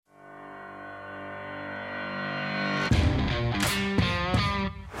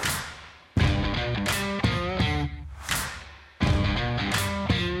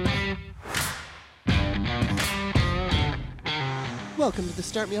Welcome to the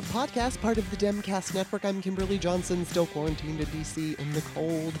Start Me Up podcast, part of the Demcast Network. I'm Kimberly Johnson, still quarantined in D.C. in the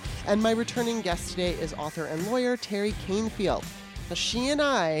cold. And my returning guest today is author and lawyer Terry Kanefield. Now, she and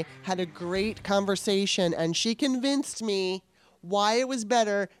I had a great conversation, and she convinced me why it was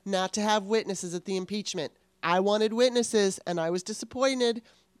better not to have witnesses at the impeachment. I wanted witnesses, and I was disappointed.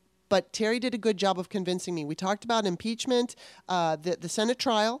 But Terry did a good job of convincing me. We talked about impeachment, the Senate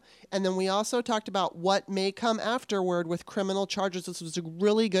trial, and then we also talked about what may come afterward with criminal charges. This was a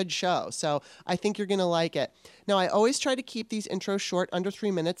really good show, so I think you're going to like it. Now, I always try to keep these intros short, under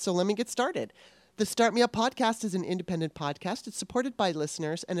 3 minutes, so let me get started. The Start Me Up podcast is an independent podcast. It's supported by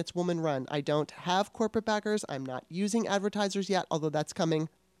listeners, and it's woman-run. I don't have corporate backers. I'm not using advertisers yet, although that's coming.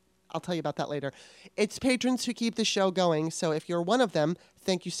 I'll tell you about that later. It's patrons who keep the show going, so if you're one of them,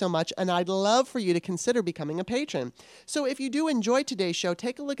 thank you so much, and I'd love for you to consider becoming a patron. So if you do enjoy today's show,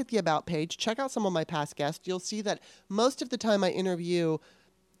 take a look at the About page, check out some of my past guests. You'll see that most of the time I interview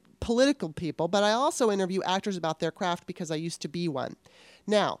political people, but I also interview actors about their craft because I used to be one.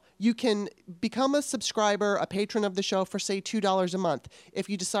 Now, you can become a subscriber, a patron of the show for, say, $2 a month. If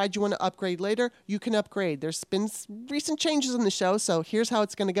you decide you want to upgrade later, you can upgrade. There's been recent changes in the show, so here's how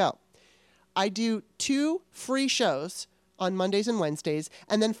it's going to go. I do 2 free shows on Mondays and Wednesdays,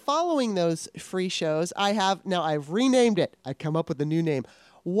 and then following those free shows, I've renamed it. I come up with a new name.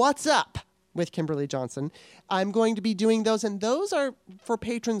 What's Up? With Kimberly Johnson. I'm going to be doing those, and those are for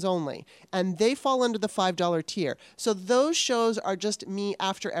patrons only, and they fall under the $5 tier. So those shows are just me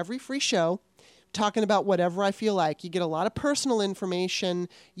after every free show talking about whatever I feel like. You get a lot of personal information.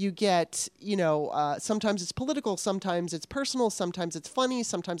 You get, sometimes it's political, sometimes it's personal, sometimes it's funny,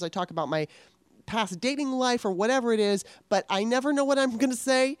 sometimes I talk about my past dating life or whatever it is, but I never know what I'm going to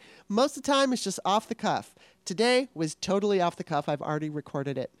say. Most of the time, it's just off the cuff. Today was totally off the cuff. I've already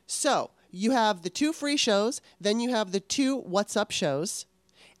recorded it. So you have the 2 free shows, then you have the 2 What's Up shows,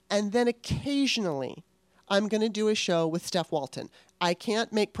 and then occasionally I'm going to do a show with Steph Walton. I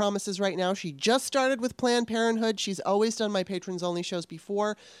can't make promises right now. She just started with Planned Parenthood. She's always done my patrons-only shows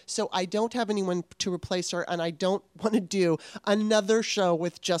before, so I don't have anyone to replace her, and I don't want to do another show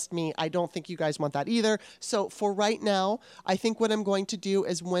with just me. I don't think you guys want that either. So for right now, I think what I'm going to do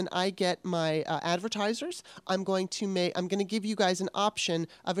is when I get my advertisers, I'm going to give you guys an option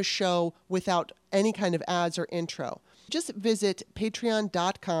of a show without any kind of ads or intro. Just visit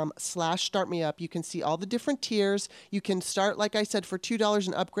patreon.com/startmeup. You can see all the different tiers. You can start, like I said, for $2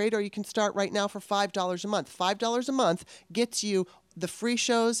 and upgrade, or you can start right now for $5 a month. $5 a month gets you the free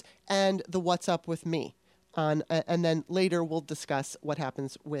shows and the What's Up with me. And then later we'll discuss what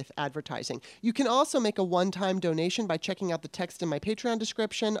happens with advertising. You can also make a one-time donation by checking out the text in my Patreon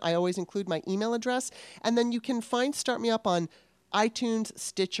description. I always include my email address. And then you can find Start Me Up on iTunes,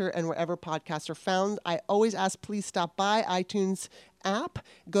 Stitcher, and wherever podcasts are found. I always ask, please stop by iTunes app,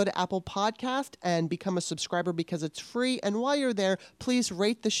 go to Apple Podcast, and become a subscriber because it's free. And while you're there, please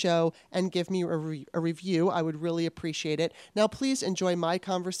rate the show and give me a review. I would really appreciate it. Now, please enjoy my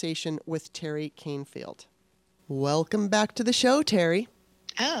conversation with Terry Kanefield. Welcome back to the show, Terry.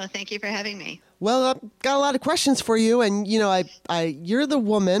 Oh, thank you for having me. Well, I've got a lot of questions for you, and you're the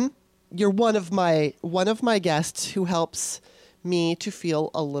woman. You're one of my guests who helps me to feel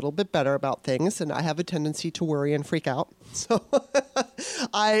a little bit better about things, and I have a tendency to worry and freak out. So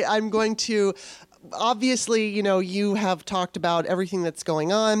I'm going to, obviously, you have talked about everything that's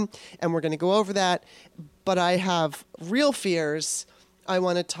going on, and we're going to go over that, but I have real fears. I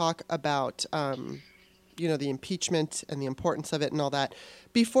want to talk about, the impeachment and the importance of it and all that.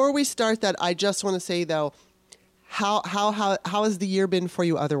 Before we start that, I just want to say, though, how has the year been for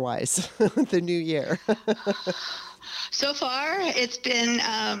you otherwise, the new year? So far, it's been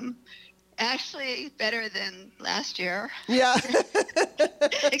actually better than last year. Yeah.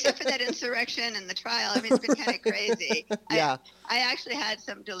 Except for that insurrection and the trial. I mean, it's been kind of crazy. Yeah. I actually had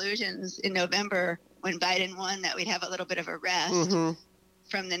some delusions in November when Biden won that we'd have a little bit of a rest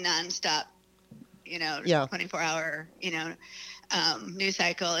from the nonstop, 24-hour, news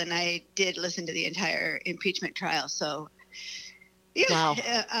cycle. And I did listen to the entire impeachment trial. So, yeah, wow.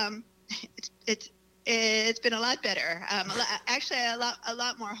 It's been a lot better. Actually, a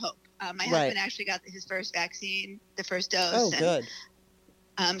lot more hope. My husband actually got his first vaccine, the first dose. Oh, good.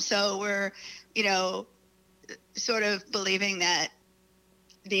 So we're, sort of believing that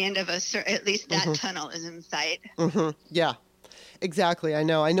the end of at least that tunnel is in sight. Yeah, exactly. I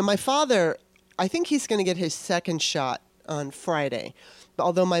know my father, I think he's going to get his second shot on Friday.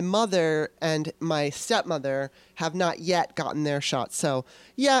 although my mother and my stepmother have not yet gotten their shots. So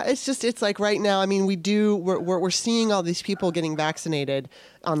yeah, it's like right now, I mean, we're seeing all these people getting vaccinated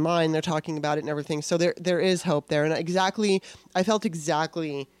online. They're talking about it and everything. So there is hope there. And I felt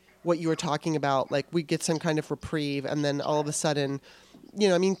exactly what you were talking about. Like we get some kind of reprieve, and then all of a sudden,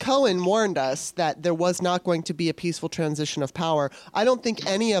 I mean, Cohen warned us that there was not going to be a peaceful transition of power. I don't think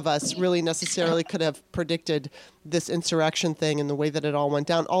any of us really necessarily could have predicted this insurrection thing and the way that it all went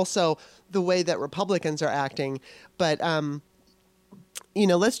down. Also, the way that Republicans are acting. But,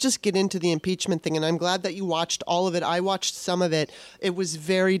 let's just get into the impeachment thing. And I'm glad that you watched all of it. I watched some of it. It was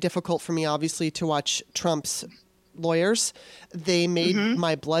very difficult for me, obviously, to watch Trump's lawyers. They made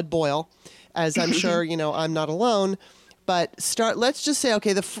my blood boil, as I'm sure, I'm not alone. But let's just say,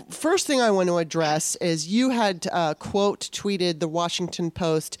 okay, the first thing I want to address is you had quote tweeted the Washington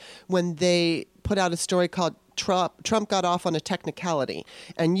Post when they put out a story called Trump got off on a technicality,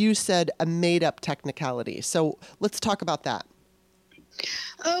 and you said a made-up technicality. So let's talk about that.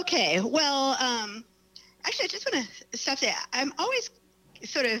 Okay. Well, actually, I just want to stop there. I'm always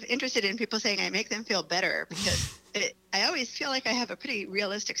sort of interested in people saying I make them feel better, because I always feel like I have a pretty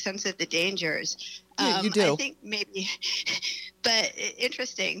realistic sense of the dangers. Yeah, you do. I think maybe, but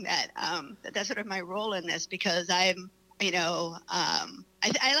interesting that that's sort of my role in this, because I'm,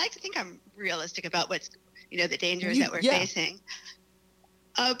 I like to think I'm realistic about what's, the dangers that we're facing.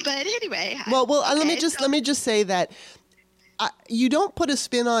 But anyway. Well, let me just say that you don't put a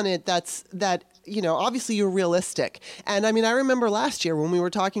spin on it that obviously you're realistic. And I mean, I remember last year when we were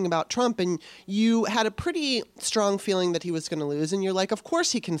talking about Trump, and you had a pretty strong feeling that he was going to lose. And you're like, of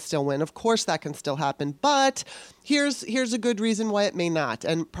course he can still win. Of course that can still happen. But here's a good reason why it may not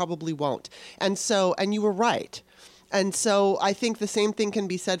and probably won't. And you were right. And so I think the same thing can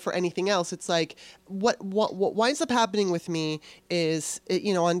be said for anything else. It's like what winds up happening with me is,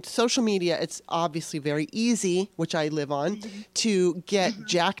 on social media, it's obviously very easy, which I live on, to get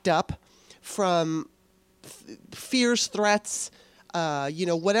jacked up from fears, threats,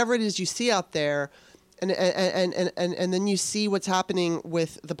 whatever it is you see out there, and then you see what's happening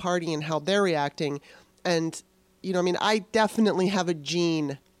with the party and how they're reacting, and I definitely have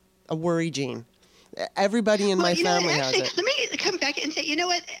a worry gene. Everybody in my family has it. Let me come back and say, you know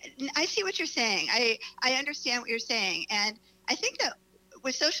what? I see what you're saying. I understand what you're saying, and I think that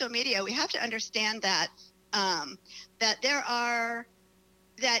with social media, we have to understand that that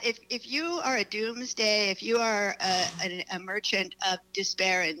if you are a doomsday, if you are a merchant of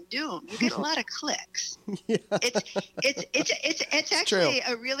despair and doom, you get a lot of clicks. Yeah. It's actually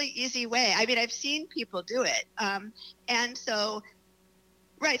a really easy way. I mean, I've seen people do it, and so.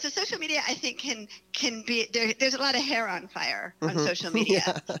 Right. So social media, I think, can be there's a lot of hair on fire on social media.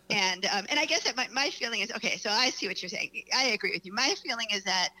 Yeah. And I guess that my feeling is, okay, so I see what you're saying. I agree with you. My feeling is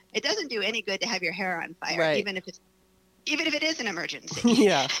that it doesn't do any good to have your hair on fire, right, even if it is an emergency.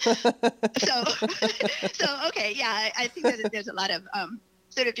 Yeah. so okay, yeah, I think that there's a lot of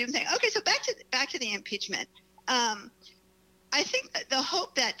sort of doom saying. Okay, so back to the impeachment. I think that the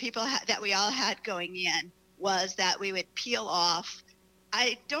hope that that we all had going in was that we would peel off.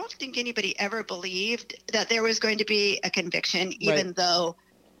 I don't think anybody ever believed that there was going to be a conviction, even right, though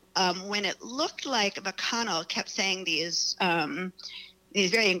when it looked like McConnell kept saying these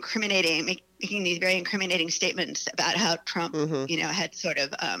very incriminating, making these very incriminating statements about how Trump, had sort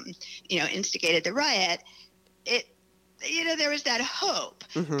of, instigated the riot. There was that hope,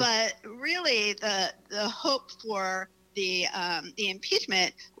 but really the hope for the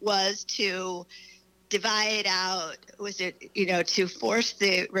impeachment was to divide out, to force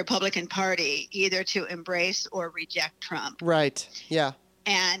the Republican Party either to embrace or reject Trump. Right. Yeah.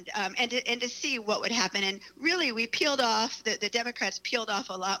 And to see what would happen. And really, we peeled off, the Democrats peeled off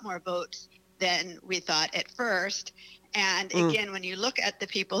a lot more votes than we thought at first. And again, when you look at the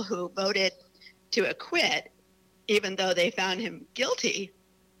people who voted to acquit, even though they found him guilty,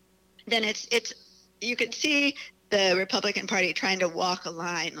 then it's you could see the Republican Party trying to walk a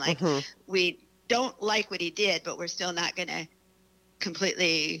line, like we don't like what he did, but we're still not going to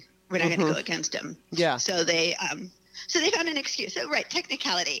we're not going to go against him. Yeah. So they found an excuse. So, right,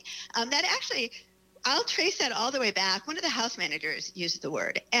 technicality. That actually, I'll trace that all the way back. One of the House managers used the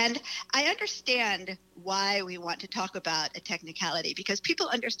word. And I understand why we want to talk about a technicality, because people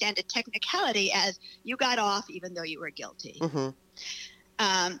understand a technicality as you got off even though you were guilty.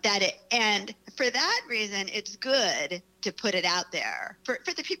 And for that reason, it's good to put it out there for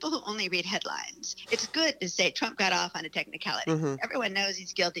the people who only read headlines. It's good to say Trump got off on a technicality. Everyone knows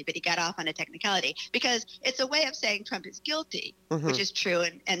he's guilty, but he got off on a technicality, because it's a way of saying Trump is guilty, which is true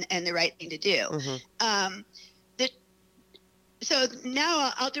and the right thing to do. So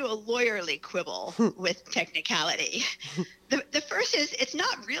now I'll do a lawyerly quibble with technicality. The first is it's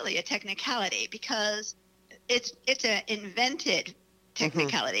not really a technicality because it's an invented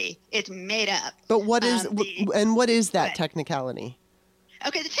technicality. It's made up. But what is that technicality?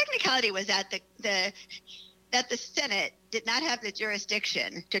 Okay, the technicality was that the Senate did not have the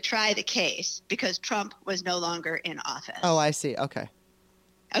jurisdiction to try the case because Trump was no longer in office. Oh, I see. Okay.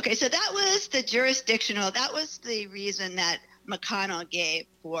 Okay, so that was that was the reason that McConnell gave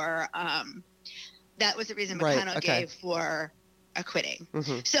for gave for acquitting.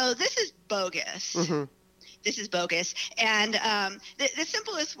 So this is bogus. This is bogus. And the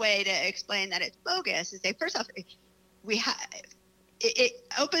simplest way to explain that it's bogus is first off, it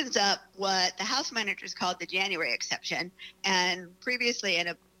opens up what the House managers called the January exception. And previously in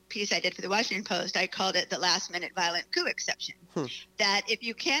a piece I did for the Washington Post, I called it the last minute violent coup exception. That if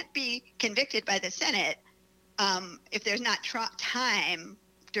you can't be convicted by the Senate, if there's not time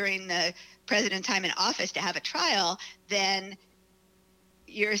during the president's time in office to have a trial, then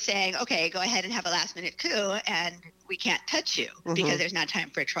you're saying, okay, go ahead and have a last minute coup and we can't touch you because there's not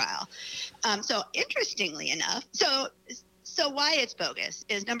time for a trial. So interestingly enough, so why it's bogus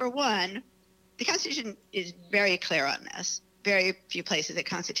is, number one, the Constitution is very clear on this. Very few places the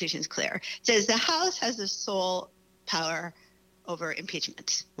Constitution is clear. It says the House has the sole power over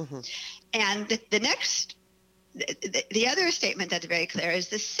impeachment. And the other statement that's very clear is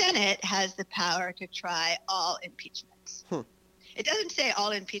the Senate has the power to try all impeachments. It doesn't say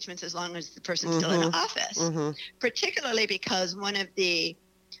all impeachments as long as the person's still in office, particularly because one of the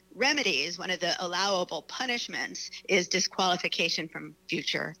remedies, one of the allowable punishments is disqualification from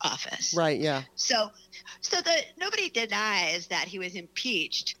future office. Right, yeah. So nobody denies that he was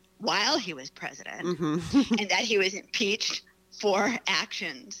impeached while he was president and that he was impeached for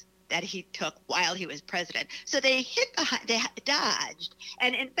actions that he took while he was president. So they dodged.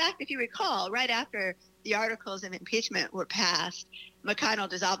 And in fact, if you recall, right after the articles of impeachment were passed, McConnell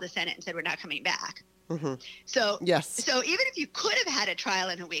dissolved the Senate and said, we're not coming back. So yes. So even if you could have had a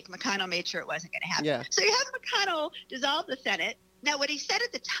trial in a week, McConnell made sure it wasn't going to happen. Yeah. So you have McConnell dissolve the Senate. Now, what he said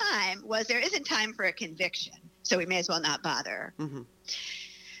at the time was there isn't time for a conviction, so we may as well not bother. So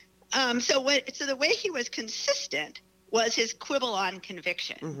the way he was consistent was his quibble on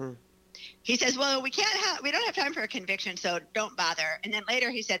conviction. He says, well, we don't have time for a conviction, so don't bother. And then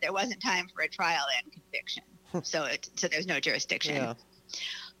later he said there wasn't time for a trial and conviction, so there's no jurisdiction. Yeah.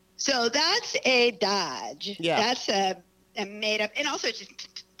 So that's a dodge. Yeah. That's a made up, and also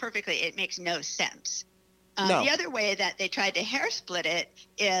just perfectly, it makes no sense. No. The other way that they tried to hair split it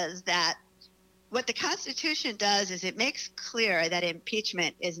is that what the Constitution does is it makes clear that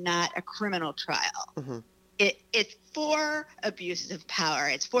impeachment is not a criminal trial. It's for abuses of power.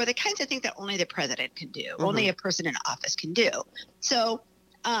 It's for the kinds of things that only the president can do, only a person in office can do. So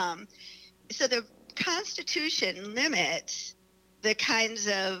the Constitution limits the kinds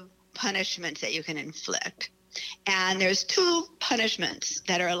of punishments that you can inflict. And there's two punishments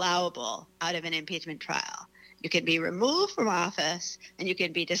that are allowable out of an impeachment trial. You can be removed from office and you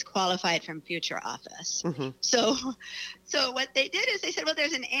can be disqualified from future office. So what they did is they said, well,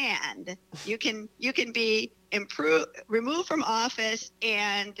 there's an and. You can be removed from office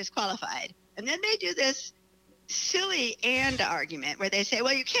and disqualified. And then they do this silly and argument where they say,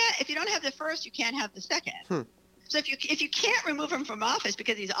 well, you can't, if you don't have the first, you can't have the second. So if you can't remove him from office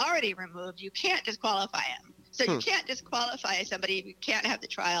because he's already removed, you can't disqualify him. So you can't disqualify somebody if you can't have the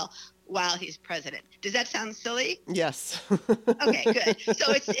trial while he's president. Does that sound silly? Yes. Okay, good.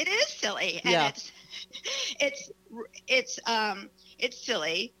 So it is silly, and it's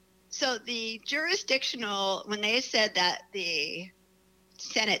silly. So the jurisdictional, when they said that the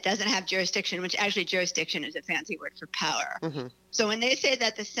Senate doesn't have jurisdiction, which actually jurisdiction is a fancy word for power. So when they say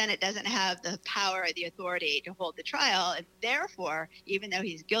that the Senate doesn't have the power or the authority to hold the trial, and therefore, even though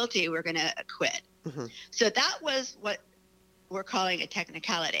he's guilty, we're going to acquit. So that was what we're calling a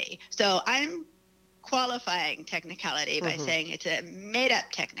technicality. So I'm qualifying technicality by saying it's a made-up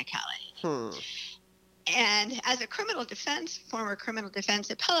technicality. And as a former criminal defense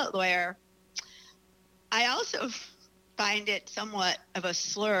appellate lawyer, I also find it somewhat of a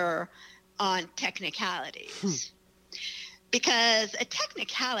slur on technicalities. Because a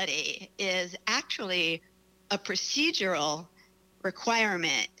technicality is actually a procedural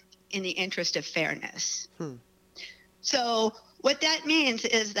requirement in the interest of fairness. So what that means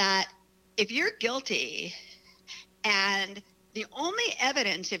is that if you're guilty and the only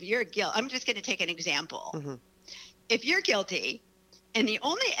evidence of your guilt, I'm just going to take an example. If you're guilty and the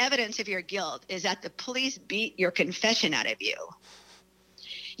only evidence of your guilt is that the police beat your confession out of you,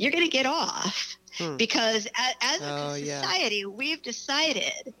 you're going to get off because as Oh, a yeah. society, we've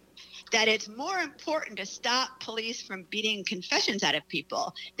decided that it's more important to stop police from beating confessions out of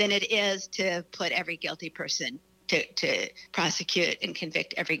people than it is to put every guilty person to prosecute and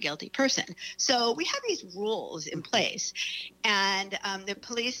convict every guilty person. So we have these rules in place, and the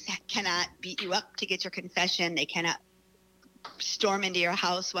police cannot beat you up to get your confession. They cannot storm into your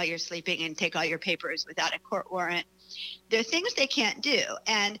house while you're sleeping and take all your papers without a court warrant. There are things they can't do.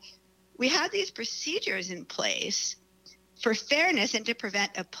 And we have these procedures in place for fairness and to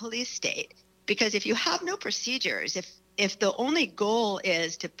prevent a police state. Because if you have no procedures, if the only goal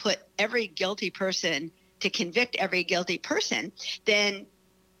is to put every guilty person, to convict every guilty person, then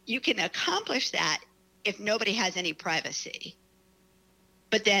you can accomplish that if nobody has any privacy.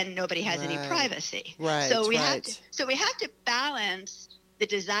 But then nobody has any privacy. Right. So we have to balance the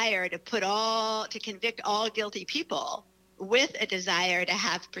desire to convict all guilty people with a desire to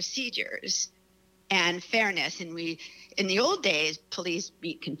have procedures and fairness. And in the old days, police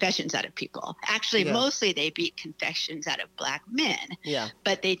beat confessions out of people. Actually, mostly they beat confessions out of Black men. Yeah.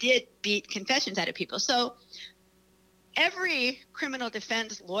 But they did beat confessions out of people. So every criminal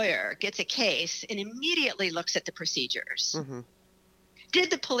defense lawyer gets a case and immediately looks at the procedures. Mm-hmm. Did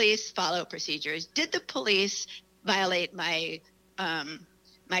the police follow procedures? Did the police violate my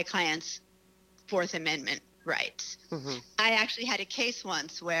client's Fourth Amendment rights? Mm-hmm. I actually had a case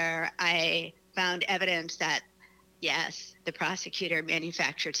once where I found evidence that, yes, the prosecutor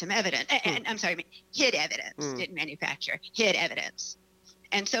manufactured some evidence. And I'm sorry, hid evidence, didn't manufacture, hid evidence.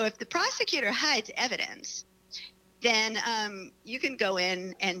 And so if the prosecutor hides evidence, then you can go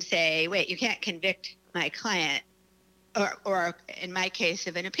in and say, wait, you can't convict my client. Or in my case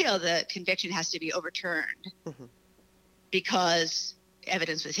of an appeal, the conviction has to be overturned because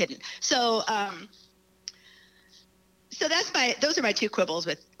evidence was hidden. So, those are my two quibbles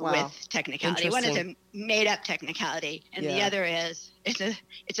with technicality. One is a made-up technicality, and the other is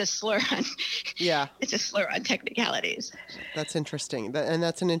it's a slur on it's a slur on technicalities. That's interesting, and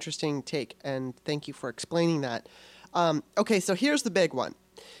that's an interesting take. And thank you for explaining that. Okay, so here's the big one.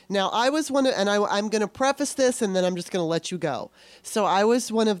 Now, I was one of, and I'm going to preface this, and then I'm just going to let you go. So I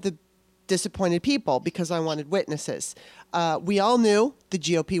was one of the disappointed people because I wanted witnesses. We all knew the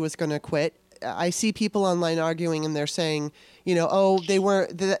GOP was going to quit. I see people online arguing, and they're saying,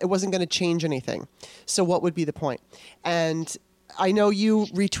 it wasn't going to change anything. So what would be the point? And I know you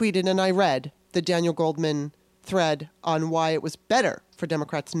retweeted, and I read the Daniel Goldman thread on why it was better for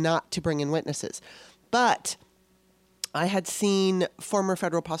Democrats not to bring in witnesses. But I had seen former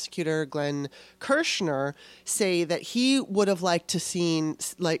federal prosecutor Glenn Kirshner say that he would have liked to seen,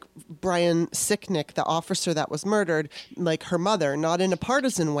 like, Brian Sicknick, the officer that was murdered, like her mother, not in a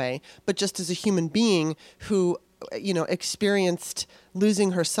partisan way, but just as a human being who, experienced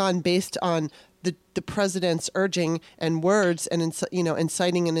losing her son based on the president's urging and words and,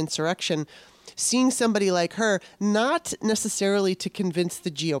 inciting an insurrection. Seeing somebody like her, not necessarily to convince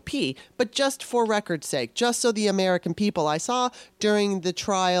the GOP, but just for record's sake, just so the American people. I saw during the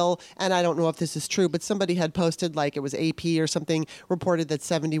trial, and I don't know if this is true, but somebody had posted, like it was AP or something, reported that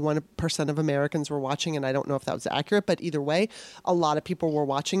 71% of Americans were watching, and I don't know if that was accurate, but either way, a lot of people were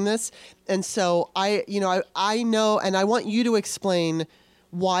watching this. And so I know, and I want you to explain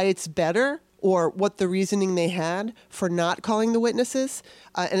why it's better, or what the reasoning they had for not calling the witnesses.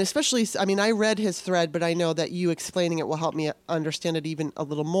 And especially, I read his thread, but I know that you explaining it will help me understand it even a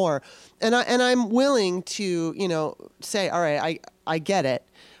little more. And I'm willing to, say, all right, I get it.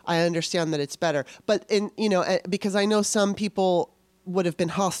 I understand that it's better. But because I know some people would have been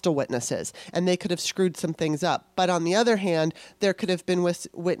hostile witnesses and they could have screwed some things up. But on the other hand, there could have been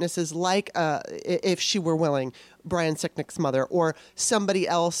witnesses like, if she were willing, Brian Sicknick's mother or somebody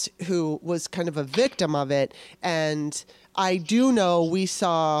else who was kind of a victim of it. And I do know we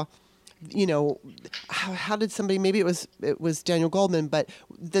saw, how did somebody, maybe it was Daniel Goldman, but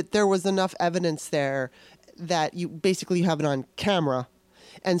that there was enough evidence there that you have it on camera.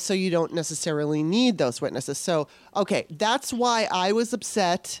 And so you don't necessarily need those witnesses. So, okay, that's why I was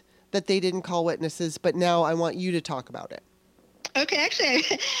upset that they didn't call witnesses, but now I want you to talk about it. Okay, actually,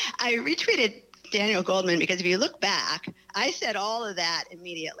 I retweeted Daniel Goldman because if you look back, I said all of that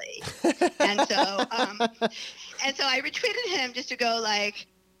immediately. And so I retweeted him just to go like,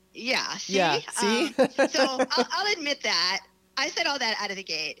 see? Yeah, see? So I'll admit that. I said all that out of the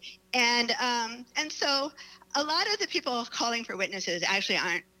gate. And so a lot of the people calling for witnesses actually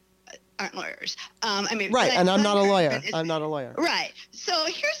aren't lawyers. Right, and I'm not a lawyer. I'm not a lawyer. Right. So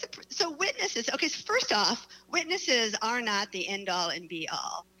so witnesses. Okay, so first off, witnesses are not the end all and be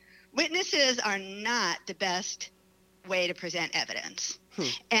all. Witnesses are not the best way to present evidence.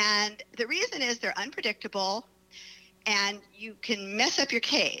 And the reason is they're unpredictable and you can mess up your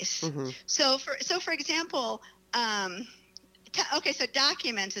case. So for example, so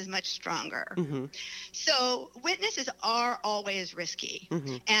documents is much stronger. So witnesses are always risky.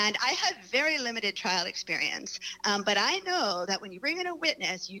 And I had very limited trial experience, but I know that when you bring in a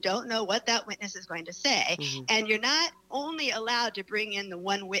witness, you don't know what that witness is going to say. And you're not only allowed to bring in the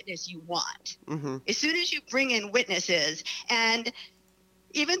one witness you want. As soon as you bring in witnesses, and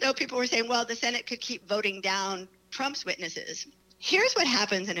even though people were saying, well, the Senate could keep voting down Trump's witnesses, here's what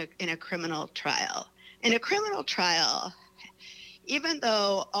happens in a criminal trial. In a criminal trial, even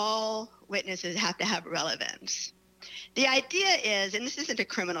though all witnesses have to have relevance, the idea is, and this isn't a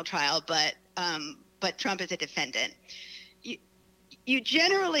criminal trial, but Trump is a defendant. You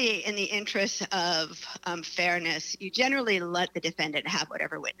generally, in the interest of fairness, you generally let the defendant have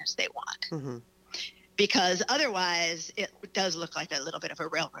whatever witness they want. Because otherwise, it does look like a little bit of a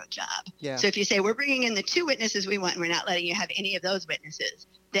railroad job. So if you say, we're bringing in the two witnesses we want and we're not letting you have any of those witnesses,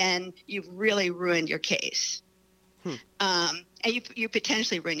 then you've really ruined your case. And you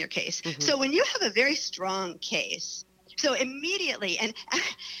potentially ruin your case. So when you have a very strong case, so immediately, and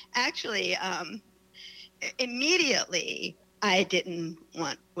actually, immediately, I didn't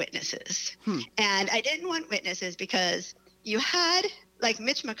want witnesses. And I didn't want witnesses because you had, like,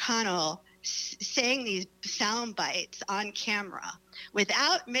 Mitch McConnell saying these sound bites on camera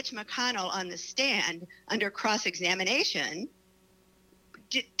without Mitch McConnell on the stand under cross-examination,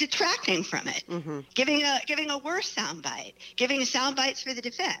 detracting from it, giving a worse soundbite, giving sound bites for the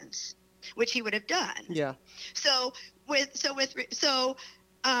defense, which he would have done. And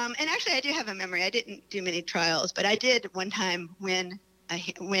actually, I do have a memory. I didn't do many trials, but I did one time win a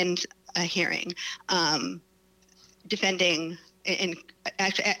hearing, defending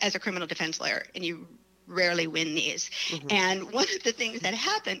actually as a criminal defense lawyer, and you rarely win these. And one of the things that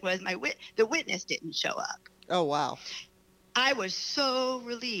happened was the witness didn't show up. Oh, wow. I was so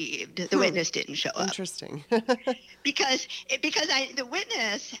relieved the witness didn't show up. Interesting. because if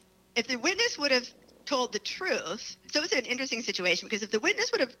the witness would have told the truth, so it was an interesting situation, because if the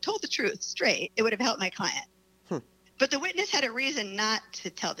witness would have told the truth straight, it would have helped my client. But the witness had a reason not to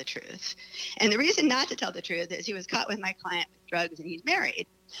tell the truth. And the reason not to tell the truth is he was caught with my client with drugs and he's married.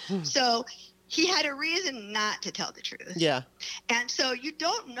 So he had a reason not to tell the truth. And so you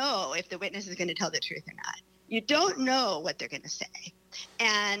don't know if the witness is going to tell the truth or not. You don't know what they're going to say.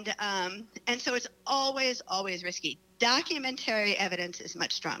 And so it's always, always risky. Documentary evidence is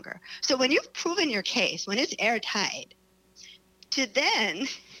much stronger. So when you've proven your case, when it's airtight, to then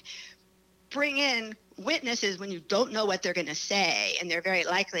bring in witnesses when you don't know what they're going to say, and they're very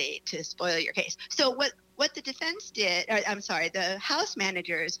likely to spoil your case. So what the defense did, the House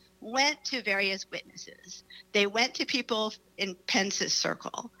managers went to various witnesses. They went to people in Pence's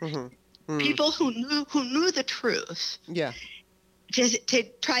circle, people who knew the truth. To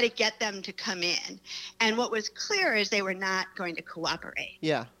try to get them to come in. And what was clear is they were not going to cooperate.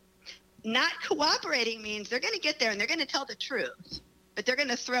 Not cooperating means they're going to get there and they're going to tell the truth, but they're going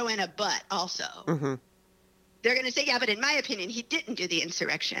to throw in a but also. They're going to say, yeah, but in my opinion, he didn't do the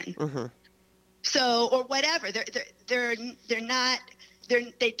insurrection. So, or whatever. They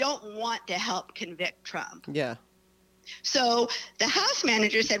don't want to help convict Trump. So the House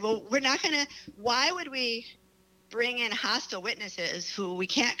manager said, well, why would we bring in hostile witnesses who we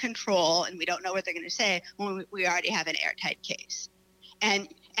can't control and we don't know what they're going to say when we already have an airtight case? And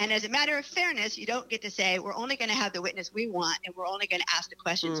as a matter of fairness, you don't get to say, we're only going to have the witness we want and we're only going to ask the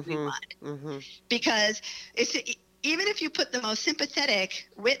questions we want. Because even if you put the most sympathetic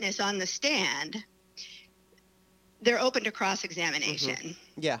witness on the stand, they're open to cross-examination.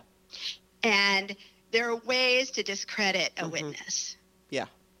 And there are ways to discredit a witness.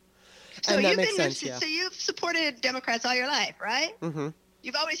 So and that makes sense, So you've supported Democrats all your life, right?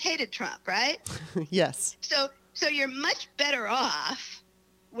 You've always hated Trump, right? Yes. So you're much better off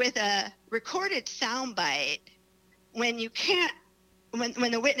with a recorded soundbite when you can't,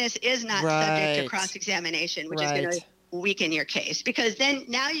 when the witness is not subject to cross-examination, which is going to weaken your case. Because then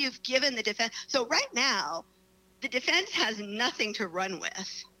now you've given the defense. So right now, the defense has nothing to run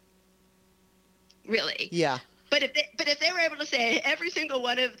with, really. But if they were able to say every single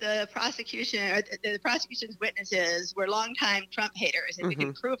one of the prosecution's witnesses were longtime Trump haters and we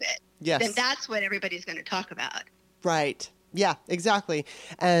can prove it, then that's what everybody's going to talk about. Yeah, exactly.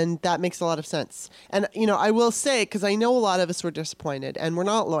 And that makes a lot of sense. And, I will say, because I know a lot of us were disappointed, and we're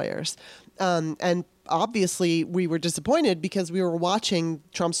not lawyers. And obviously we were disappointed because we were watching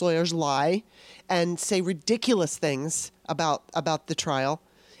Trump's lawyers lie and say ridiculous things about the trial.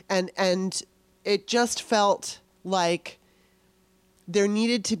 And it just felt like there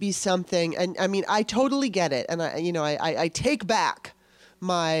needed to be something. And I mean, I totally get it. And I take back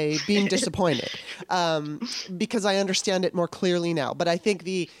my being disappointed because I understand it more clearly now. But I think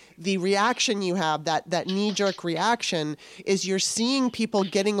the reaction you have, that knee-jerk reaction, is you're seeing people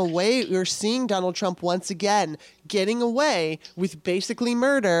getting away. You're seeing Donald Trump once again getting away with basically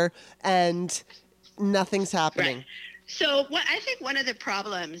murder, and nothing's happening. Right. So I think one of the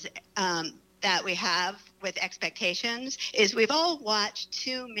problems that we have with expectations is we've all watched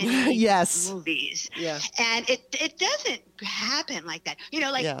too many movies. Yeah. And it doesn't happen like that.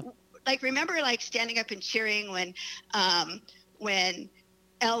 Like remember like standing up and cheering when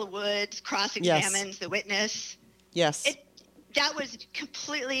Elle Woods cross-examines the witness? Yes. That was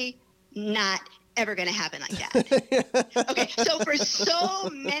completely not ever going to happen like that. Okay, so for so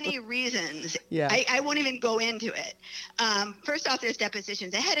many reasons, I won't even go into it. First off, there's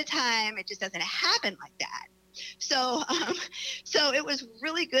depositions ahead of time. It just doesn't happen like that. So it was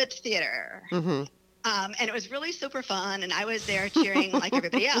really good theater. Mm-hmm. And it was really super fun, and I was there cheering like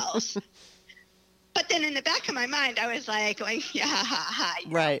everybody else. But then in the back of my mind, I was like going, yeah, ha, ha.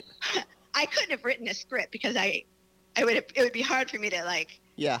 Right. I couldn't have written a script because it would be hard for me to like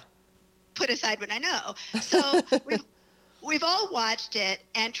put aside what I know. So we've all watched it,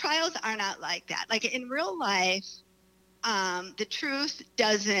 and trials are not like that. Like in real life, the truth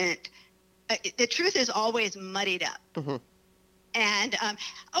is always muddied up. Mm-hmm. And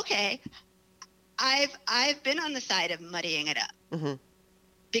I've been on the side of muddying it up. Mm-hmm.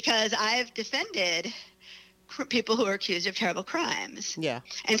 Because I've defended people who are accused of terrible crimes. Yeah.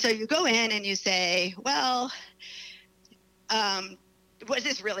 And so you go in and you say, well, was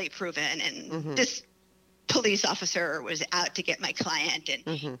this really proven? And this police officer was out to get my client. And,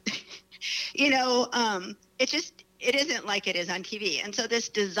 it isn't like it is on TV. And so this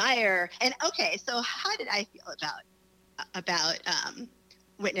desire, and so how did I feel about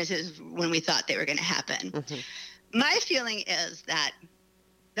witnesses when we thought they were going to happen? Mm-hmm. My feeling is that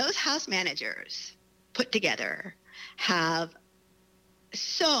those house managers put together have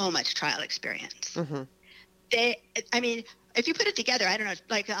so much trial experience. Mm-hmm. If you put it together, I don't know,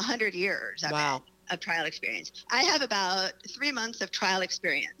 like 100 years of trial experience. I have about 3 months of trial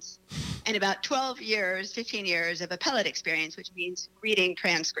experience and about 15 years of appellate experience, which means reading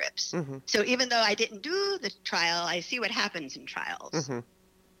transcripts. Mm-hmm. So even though I didn't do the trial, I see what happens in trials. Mm-hmm.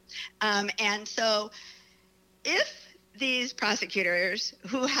 And so if these prosecutors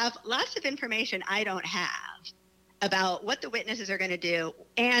who have lots of information I don't have about what the witnesses are going to do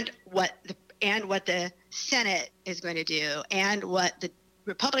and what the Senate is going to do and what the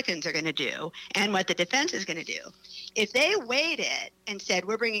Republicans are going to do and what the defense is going to do, if they weighed it and said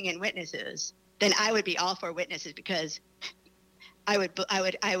we're bringing in witnesses, then I would be all for witnesses because I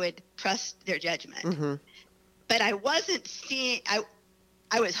would trust their judgment. Mm-hmm. But I wasn't seeing.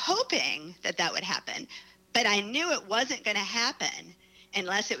 I was hoping that would happen. But I knew it wasn't going to happen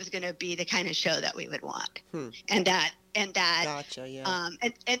unless it was going to be the kind of show that we would want. And that gotcha, yeah.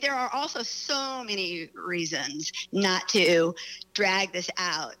 And there are also so many reasons not to drag this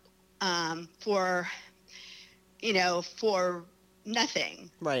out for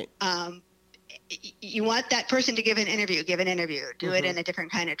nothing. Right. You want that person to give an interview, do it in a different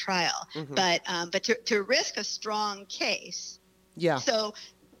kind of trial. Mm-hmm. But to risk a strong case. Yeah. So,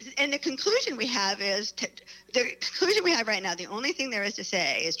 and the conclusion we have right now, the only thing there is to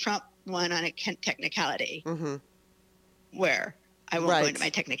say is Trump won on a technicality. Mm-hmm. Where I won't go into my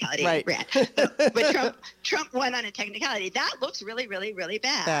technicality rant, but Trump won on a technicality. That looks really, really, really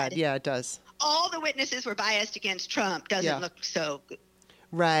bad. Yeah, it does. All the witnesses were biased against Trump. Doesn't look so good.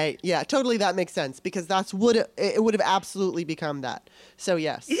 Right. Yeah, totally. That makes sense because it would have absolutely become that. So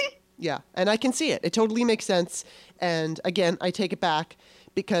yes. Mm-hmm. Yeah. And I can see it. It totally makes sense. And again, I take it back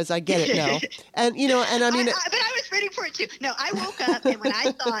because I get it now. And, and I mean. But I was ready for it too. No, I woke up and when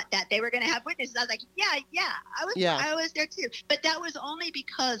I thought that they were going to have witnesses, I was like, I was there too. But that was only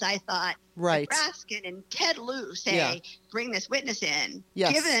because I thought Raskin and Ted Lieu say, bring this witness in,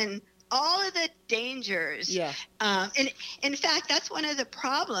 given all of the dangers. Yeah. And in fact, that's one of the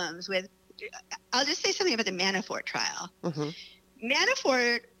problems with, I'll just say something about the Manafort trial. Mm-hmm.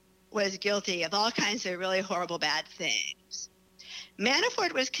 Manafort was guilty of all kinds of really horrible, bad things.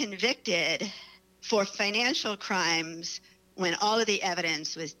 Manafort was convicted for financial crimes when all of the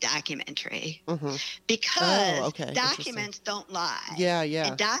evidence was documentary. Mm-hmm. Because documents don't lie. Yeah.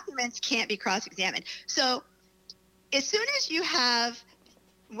 And documents can't be cross-examined. So as soon as you have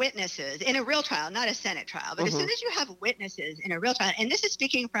witnesses in a real trial, not a Senate trial, but as soon as you have witnesses in a real trial, and this is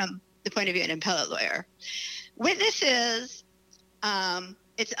speaking from the point of view of an appellate lawyer, witnesses,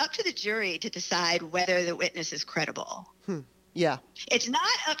 it's up to the jury to decide whether the witness is credible. Yeah. It's not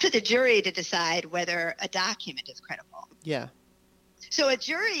up to the jury to decide whether a document is credible. Yeah. So a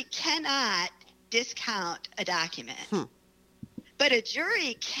jury cannot discount a document, but a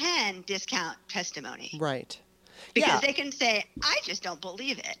jury can discount testimony. Right. Because they can say, I just don't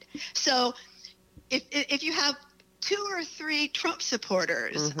believe it. So if you have 2 or 3 Trump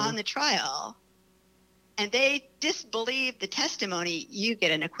supporters on the trial and they disbelieve the testimony, you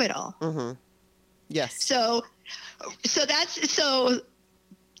get an acquittal. Yes. So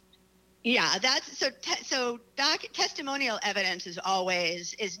testimonial evidence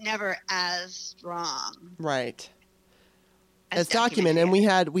is never as strong. Right. As document, and we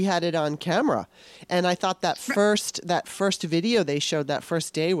had it on camera, and I thought that first video they showed that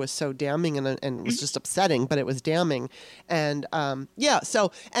first day was so damning and it was just upsetting, but it was damning, and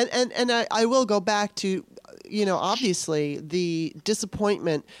so I will go back to, obviously the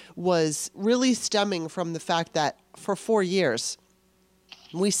disappointment was really stemming from the fact that for 4 years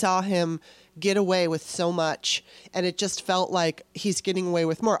we saw him get away with so much, and it just felt like he's getting away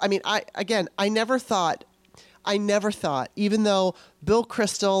with more. I mean, I never thought, even though Bill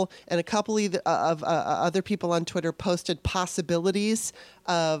Kristol and a couple of other people on Twitter posted possibilities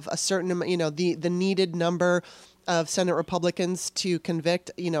of a certain, the needed number of Senate Republicans to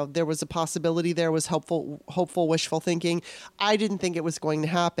convict, there was a possibility there was hopeful, wishful thinking. I didn't think it was going to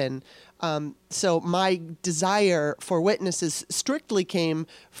happen. So my desire for witnesses strictly came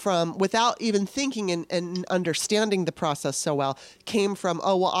from, without even thinking and understanding the process so well, came from,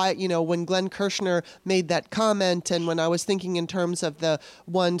 when Glenn Kirshner made that comment, and when I was thinking in terms of the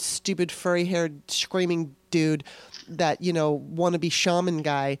one stupid furry-haired screaming dude, that, wannabe shaman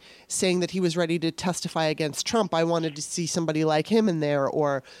guy, saying that he was ready to testify against Trump, I wanted to see somebody like him in there,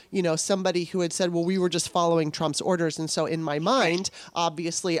 or, somebody who had said, well, we were just following Trump's orders. And so in my mind,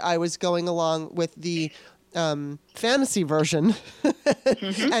 obviously, I was going along with the fantasy version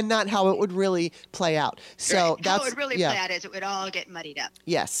and not how it would really play out. So that's how it would really play out is it would all get muddied up.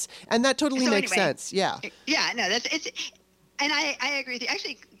 Yes. And that totally makes sense. Yeah. Yeah, no, and I agree with you.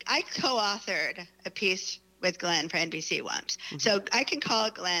 Actually, I co-authored a piece with Glenn for NBC once. So I can call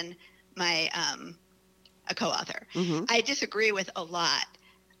Glenn my a co-author. I disagree with a lot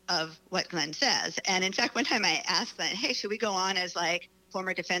of what Glenn says. And in fact, one time I asked Glenn, hey, should we go on as like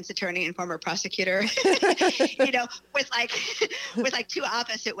former defense attorney and former prosecutor, with like two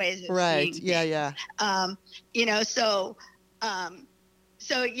opposite ways of right. seeing Yeah. So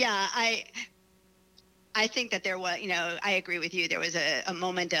yeah, I think that there was, I agree with you. There was a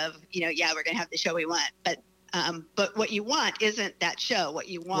moment of, we're going to have the show we want, but what you want isn't that show. What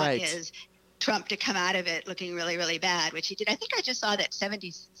you want is Trump to come out of it looking really, really bad, which he did. I think I just saw that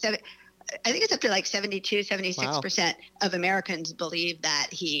 77, I think it's up to like 72, 76% of Americans believe that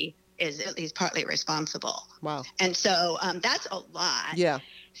he is at least partly responsible. Wow. And so that's a lot. Yeah.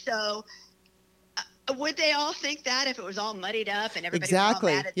 So would they all think that if it was all muddied up and everybody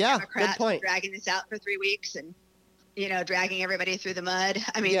exactly. was all mad at the Democrats for dragging this out for 3 weeks and, dragging everybody through the mud?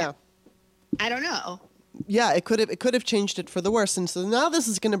 I mean, I don't know. Yeah, it could have changed it for the worse. And so now this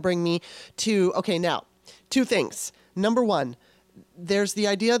is going to bring me to, now, 2 things. Number 1, there's the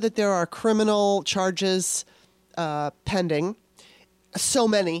idea that there are criminal charges pending. So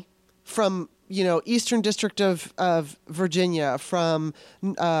many from, Eastern District of Virginia, from,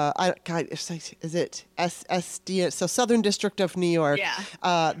 is it SD? So Southern District of New York.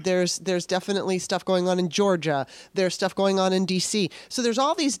 Yeah. There's definitely stuff going on in Georgia. There's stuff going on in D.C. So there's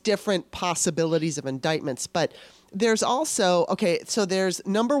all these different possibilities of indictments. But there's also, so there's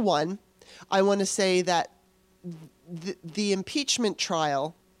number 1, I want to say that the impeachment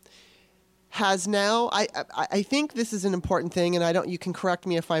trial has now, I think this is an important thing, and you can correct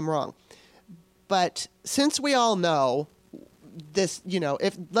me if I'm wrong. But since we all know this,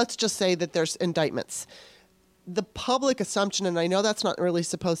 if let's just say that there's indictments, the public assumption, and I know that's not really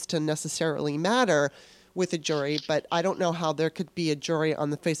supposed to necessarily matter with a jury, but I don't know how there could be a jury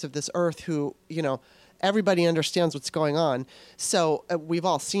on the face of this earth who, everybody understands what's going on. So we've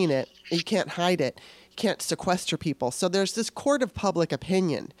all seen it. You can't hide it. You can't sequester people. So there's this court of public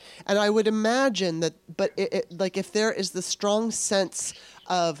opinion. And I would imagine that, but like if there is the strong sense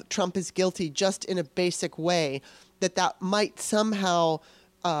of Trump is guilty just in a basic way, that might somehow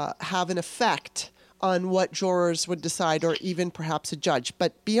have an effect on what jurors would decide, or even perhaps a judge.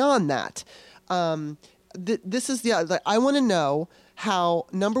 But beyond that, this is I want to know how,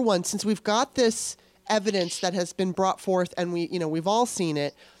 number 1, since we've got this evidence that has been brought forth and we've all seen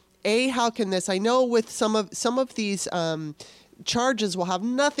it, how can this, I know with some of these charges will have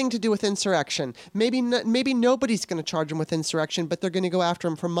nothing to do with insurrection. Maybe nobody's going to charge him with insurrection, but they're going to go after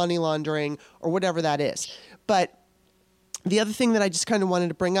him for money laundering or whatever that is. But the other thing that I just kind of wanted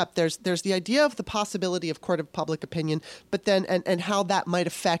to bring up, there's the idea of the possibility of court of public opinion, but then and how that might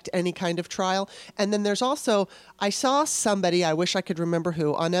affect any kind of trial. And then there's also, I saw somebody, I wish I could remember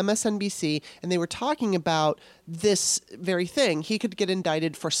who, on MSNBC, and they were talking about this very thing. He could get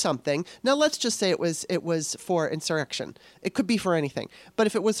indicted for something. Now let's just say it was for insurrection. It could be for anything. But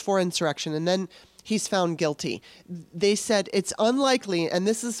if it was for insurrection and then he's found guilty, they said it's unlikely, and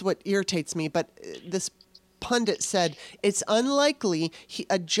this is what irritates me, but this pundit said it's unlikely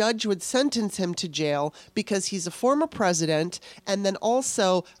a judge would sentence him to jail because he's a former president. And then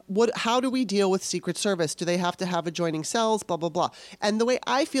also, how do we deal with Secret Service? Do they have to have adjoining cells? Blah, blah, blah. And the way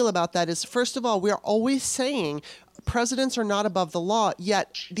I feel about that is, first of all, we're always saying presidents are not above the law,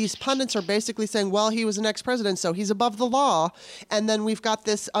 yet these pundits are basically saying, well, he was an ex-president, so he's above the law. And then we've got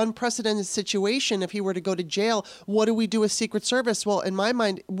this unprecedented situation. If he were to go to jail, what do we do with Secret Service? Well, in my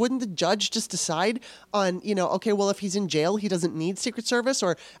mind, wouldn't the judge just decide on, okay, well, if he's in jail, he doesn't need Secret Service?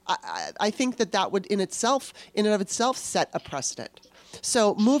 Or I think that would in and of itself set a precedent.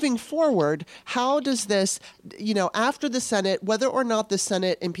 So moving forward, how does this, after the Senate, whether or not the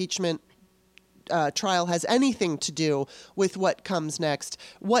Senate impeachment trial has anything to do with what comes next,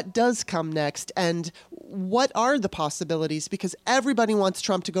 what does come next, and what are the possibilities? Because everybody wants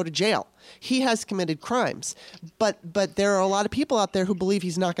Trump to go to jail. He has committed crimes, but there are a lot of people out there who believe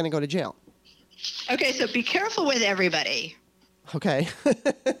he's not going to go to jail. Okay, so be careful with everybody. Okay.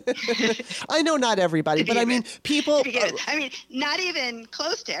 I know not everybody, but I mean, people... not even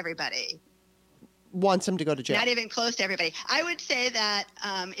close to everybody. Wants him to go to jail. Not even close to everybody. I would say that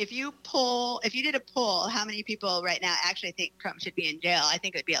if you did a poll, how many people right now actually think Trump should be in jail? I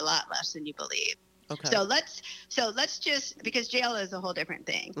think it would be a lot less than you believe. Okay. So let's just, because jail is a whole different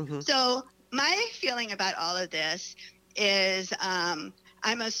thing. Mm-hmm. So my feeling about all of this is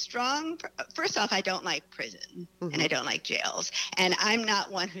first off, I don't like prison, mm-hmm. and I don't like jails. And I'm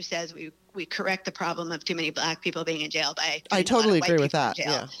not one who says we correct the problem of too many black people being in jail by I totally agree with that.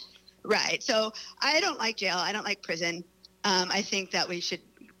 Yeah. Right. So I don't like jail. I don't like prison. I think that we should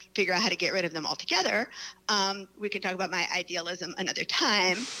figure out how to get rid of them altogether. We can talk about my idealism another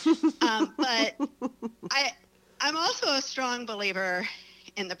time. But I'm also a strong believer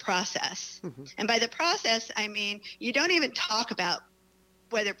in the process. Mm-hmm. And by the process, I mean, you don't even talk about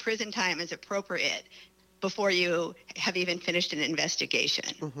whether prison time is appropriate before you have even finished an investigation.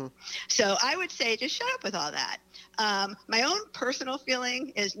 Mm-hmm. So I would say just shut up with all that. My own personal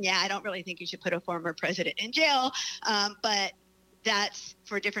feeling is, I don't really think you should put a former president in jail, but that's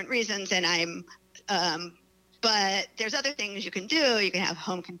for different reasons. And but there's other things you can do. You can have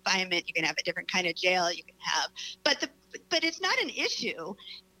home confinement. You can have a different kind of jail. You can have, but it's not an issue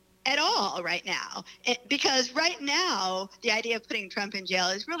at all right now, because right now the idea of putting Trump in jail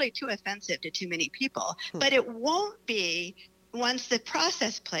is really too offensive to too many people. But it won't be once the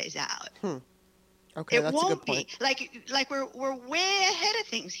process plays out. Okay, it that's won't a good point. be like we're way ahead of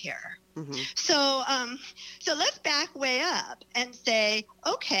things here. Mm-hmm. So let's back way up and say,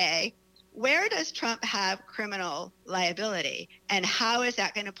 okay, where does Trump have criminal liability, and how is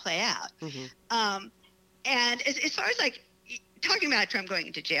that going to play out? Mm-hmm. And as far as talking about Trump going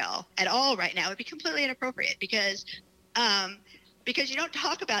into jail at all right now would be completely inappropriate, because you don't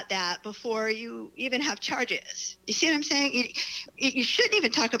talk about that before you even have charges. You see what I'm saying? You shouldn't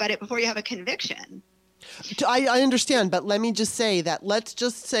even talk about it before you have a conviction. I understand, but let me just say that let's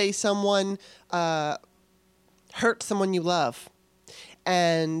just say someone hurt someone you love,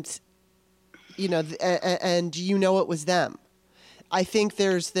 and and it was them. I think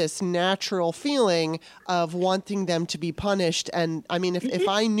there's this natural feeling of wanting them to be punished. And I mean, if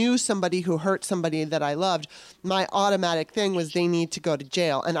I knew somebody who hurt somebody that I loved, my automatic thing was they need to go to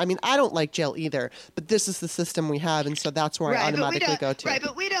jail. And I mean, I don't like jail either, but this is the system we have. And so that's where I automatically go to. Right,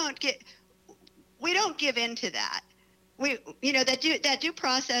 but we don't give in to that. That due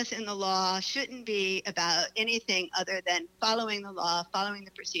process in the law shouldn't be about anything other than following the law, following the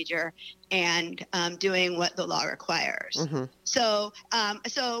procedure, and doing what the law requires. Mm-hmm. So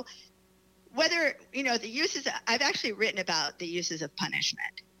whether the uses, I've actually written about the uses of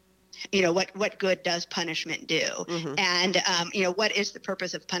punishment. What good does punishment do? Mm-hmm. And what is the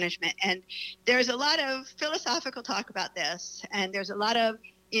purpose of punishment? And there's a lot of philosophical talk about this, and there's a lot of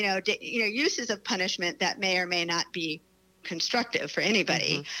uses of punishment that may or may not be constructive for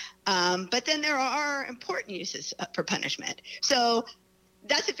anybody. Mm-hmm. But then there are important uses for punishment. So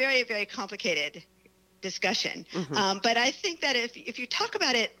that's a very, very complicated discussion. Mm-hmm. But I think that if you talk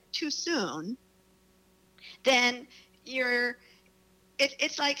about it too soon, then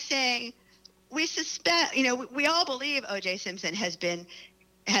it's like saying we suspect, we all believe O.J. Simpson has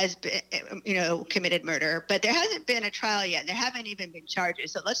has been, committed murder, but there hasn't been a trial yet. There haven't even been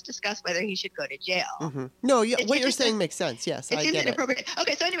charges. So let's discuss whether he should go to jail. Mm-hmm. No, yeah, what you're saying makes sense. Yes, I get it.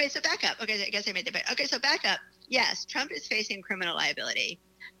 Okay, so anyway, so back up. Okay, I guess I made the point. Okay, so back up. Yes, Trump is facing criminal liability.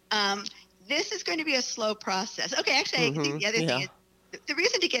 This is going to be a slow process. Okay, actually, I think the other thing is, the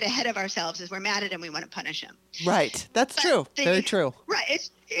reason to get ahead of ourselves is we're mad at him. We want to punish him. Right. That's true. Very true. Right.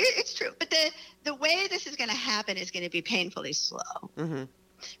 It's true. But the way this is going to happen is going to be painfully slow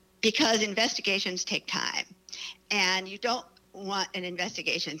because investigations take time, and you don't want an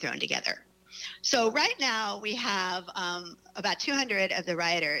investigation thrown together. So right now we have about 200 of the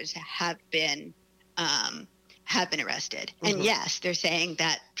rioters have been arrested, and yes, they're saying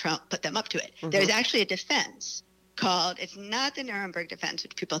that Trump put them up to it. There's actually a defense called, it's not the Nuremberg defense,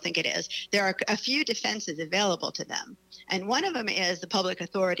 which people think it is. There are a few defenses available to them, and one of them is the public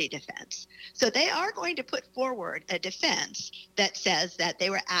authority defense. So they are going to put forward a defense that says that they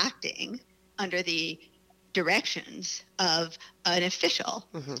were acting under the directions of an official.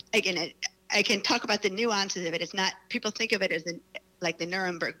 Again, I can talk about the nuances of it. It's not, people think of it as like the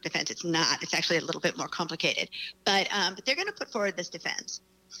Nuremberg defense. It's not. It's actually a little bit more complicated. But they're going to put forward this defense,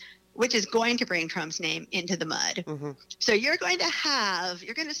 which is going to bring Trump's name into the mud. So you're going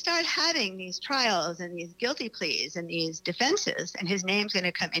to start having these trials and these guilty pleas and these defenses, and his name's going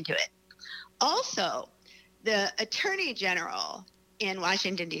to come into it. Also, the Attorney General in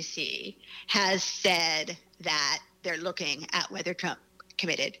Washington, D.C. has said that they're looking at whether Trump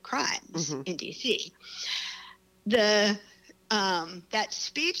committed crimes in D.C. That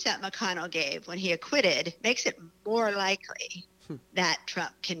speech that McConnell gave when he acquitted makes it more likely that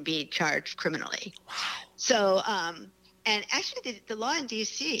Trump can be charged criminally. Wow. So, and actually the law in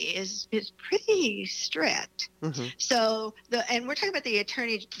D.C. is pretty strict. So and we're talking about the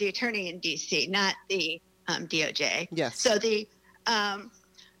attorney in D.C., not the DOJ. Yes. So the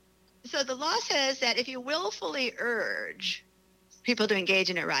law says that if you willfully urge people to engage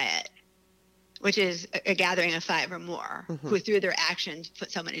in a riot, which is a gathering of 5 or more, who through their actions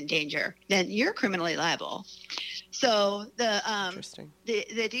put someone in danger, then you're criminally liable. So the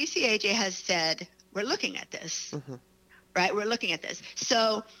DCAJ has said, we're looking at this, right? We're looking at this.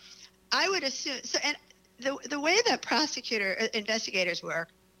 So I would assume, and the way that investigators work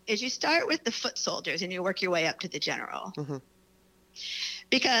is you start with the foot soldiers and you work your way up to the general.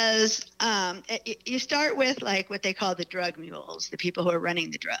 Because you start with like what they call the drug mules, the people who are running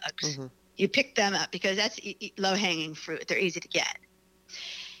the drugs. You pick them up because that's low-hanging fruit. They're easy to get.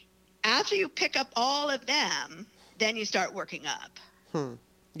 After you pick up all of them, then you start working up.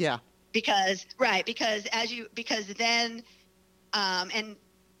 Yeah. Because then, and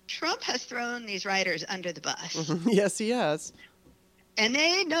Trump has thrown these rioters under the bus. Yes, he has. And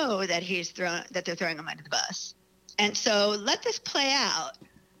they know that they're throwing them under the bus. And so let this play out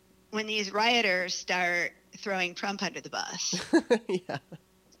when these rioters start throwing Trump under the bus. Yeah.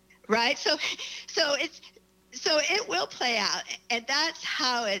 Right. So it will play out, and that's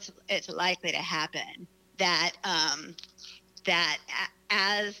how it's likely to happen. That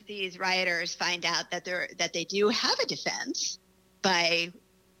as these rioters find out that they do have a defense by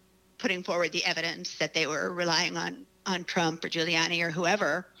putting forward the evidence that they were relying on Trump or Giuliani or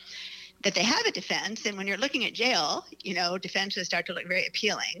whoever, that they have a defense. And when you're looking at jail, defenses start to look very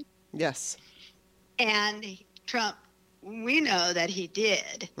appealing. Yes. And Trump, we know that he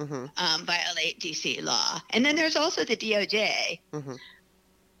did violate D.C. law. And then there's also the DOJ.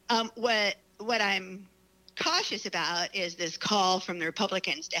 What I'm cautious about is this call from the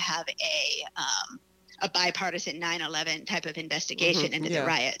Republicans to have a bipartisan 9/11 type of investigation into the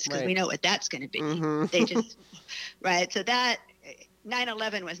riots, because we know what that's going to be. They just so that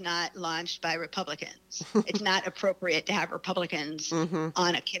 9/11 was not launched by Republicans. It's not appropriate to have Republicans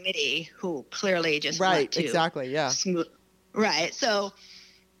on a committee who clearly just want to smooth. Right. So,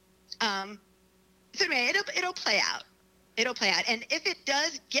 anyway, it'll play out. It'll play out. And if it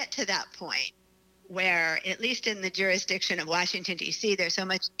does get to that point where, at least in the jurisdiction of Washington, D.C., there's so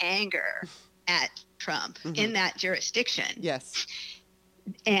much anger at Trump in that jurisdiction. Yes.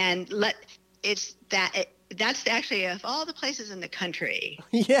 And that's actually, of all the places in the country,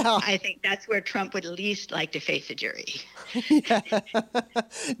 I think that's where Trump would least like to face a jury. Yeah,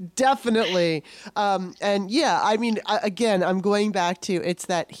 definitely. And yeah, I mean, again, I'm going back to, it's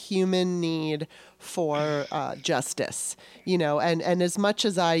that human need for justice, and as much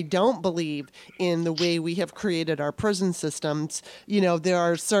as I don't believe in the way we have created our prison systems, there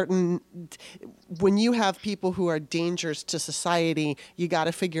are certain, when you have people who are dangers to society, you got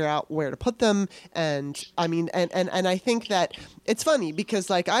to figure out where to put them. And I mean, and I think that it's funny because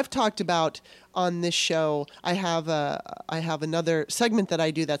like I've talked about on this show, I have another segment that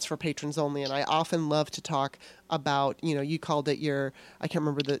I do that's for patrons only. And I often love to talk about, you called it I can't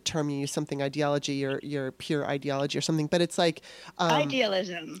remember the term you used, something ideology, your pure ideology or something, but it's like,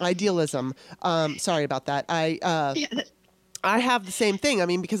 idealism. Sorry about that. I have the same thing. I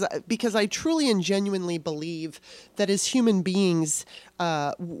mean, because I truly and genuinely believe that as human beings,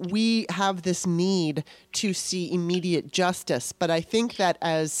 we have this need to see immediate justice. But I think that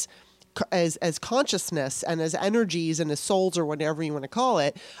as consciousness and as energies and as souls or whatever you want to call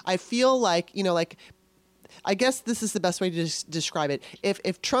it, I feel like, I guess this is the best way to describe it.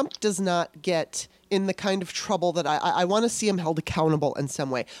 If Trump does not get in the kind of trouble that I want to see him held accountable in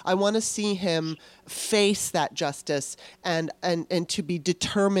some way. I want to see him face that justice and to be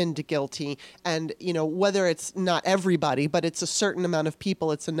determined guilty. And, whether it's not everybody, but it's a certain amount of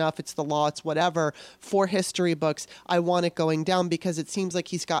people, it's enough, it's the law, it's whatever, for history books, I want it going down because it seems like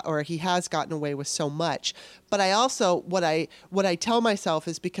he has gotten away with so much. But I also, what I tell myself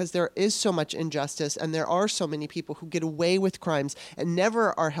is because there is so much injustice and there are so many people who get away with crimes and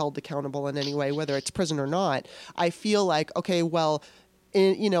never are held accountable in any way, whether it's prison or not, I feel like, okay, well,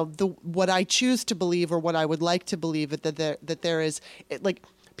 what I choose to believe or what I would like to believe that there is, like,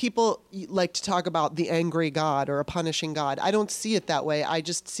 people like to talk about the angry God or a punishing God. I don't see it that way. I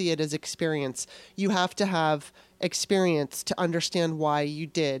just see it as experience. You have to have experience to understand why you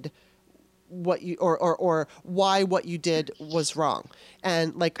did what you or why what you did was wrong.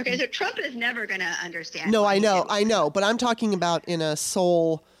 And like, okay, so Trump is never going to understand. No, I know, but I'm talking about in a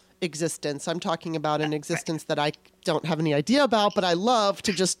soul existence. I'm talking about an existence that I don't have any idea about, but I love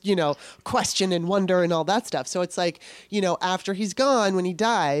to just, question and wonder and all that stuff. So it's like, after he's gone, when he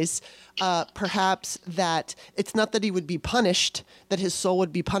dies, perhaps that it's not that he would be punished, that his soul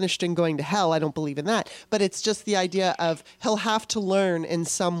would be punished and going to hell. I don't believe in that. But it's just the idea of he'll have to learn in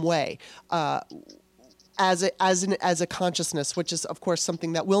some way, as a consciousness, which is of course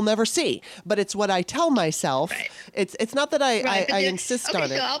something that we'll never see, but it's what I tell myself. Right. It's not that I insist on it.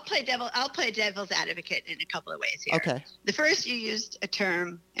 So I'll play devil's advocate in a couple of ways here. Okay. The first, you used a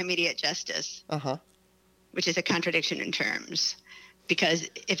term, immediate justice, which is a contradiction in terms, because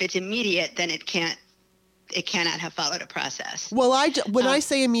if it's immediate, then it cannot have followed a process. Well, when I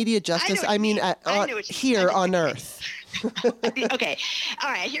say immediate justice, I mean here on Earth. Okay, all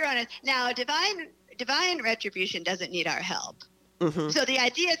right, here on Earth. Now, divine retribution doesn't need our help. Mm-hmm. So the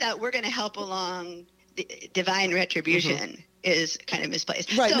idea that we're going to help along the divine retribution is kind of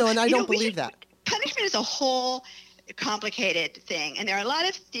misplaced. Right. So, and I don't believe that. Punishment is a whole complicated thing, and there are a lot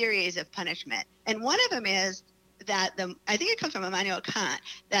of theories of punishment. And one of them is that I think it comes from Immanuel Kant,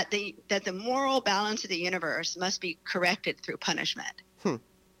 that the moral balance of the universe must be corrected through punishment.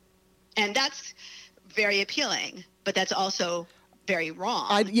 And that's very appealing, but that's also very wrong.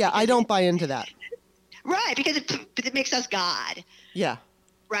 I don't buy into that. Right, because it makes us God. Yeah.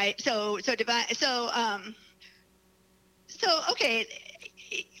 Right. So divine. Okay.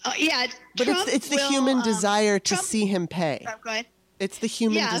 Yeah. But Trump it's the human desire to Trump, see him pay. Go ahead. It's the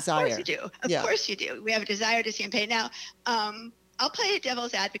human desire. Of course you do. Of course you do. We have a desire to see him pay. Now, I'll play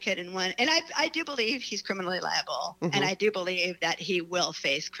devil's advocate in one, and I do believe he's criminally liable, and I do believe that he will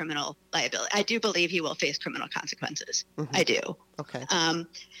face criminal liability. I do believe he will face criminal consequences. I do. Okay.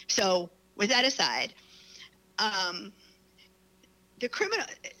 So with that aside, the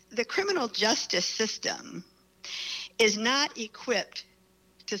criminal justice system is not equipped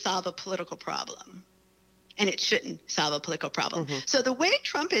to solve a political problem, and it shouldn't solve a political problem. So the way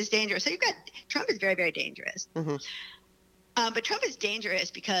Trump is dangerous, Trump is very, very dangerous. But Trump is dangerous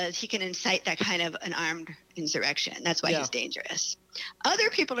because he can incite that kind of an armed insurrection. That's why he's dangerous. Other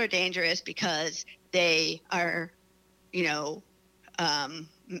people are dangerous because they are,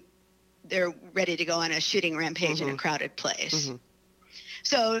 they're ready to go on a shooting rampage in a crowded place.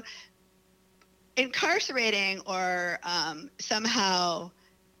 So incarcerating or somehow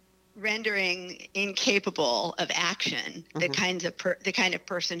rendering incapable of action the kind of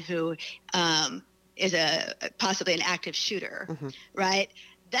person who is possibly an active shooter, right?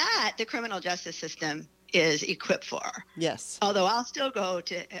 That the criminal justice system is equipped for. Yes. Although I'll still go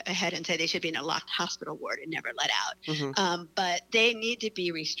ahead and say they should be in a locked hospital ward and never let out. But they need to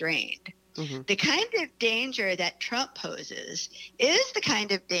be restrained. The kind of danger that Trump poses is the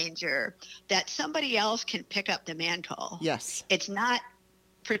kind of danger that somebody else can pick up the mantle. Yes. It's not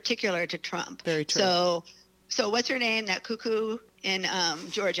particular to Trump. Very true. So what's her name? That cuckoo in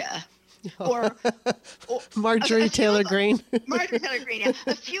Georgia. or Marjorie Taylor Greene. Marjorie Taylor Greene. Yeah.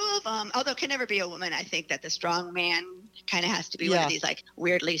 A few of them, although can never be a woman. I think that the strong man kind of has to be one of these like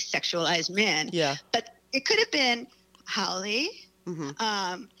weirdly sexualized men. Yeah. But it could have been Howley.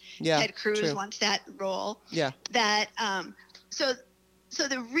 Ted Cruz wants that role. Yeah. That so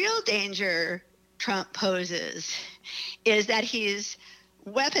the real danger Trump poses is that he's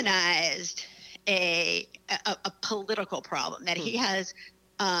weaponized a political problem, that he has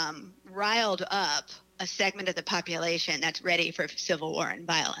riled up a segment of the population that's ready for civil war and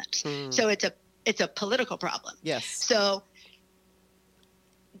violence. So it's a political problem. Yes. So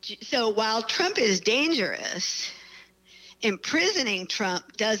while Trump is dangerous, imprisoning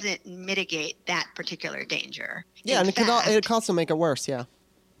Trump doesn't mitigate that particular danger. Yeah, and it could also make it worse. Yeah.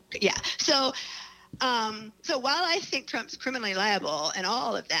 Yeah. So while I think Trump's criminally liable and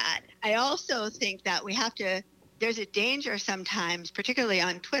all of that, I also think that there's a danger sometimes, particularly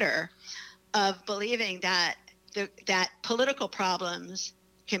on Twitter, of believing that that political problems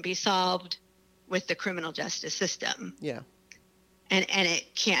can be solved with the criminal justice system. Yeah. And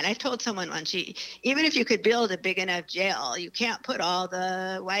it can't. I told someone once, even if you could build a big enough jail, you can't put all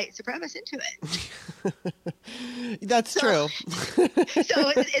the white supremacists into it. That's true.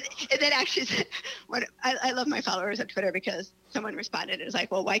 So that actually, I love my followers on Twitter because someone responded. It was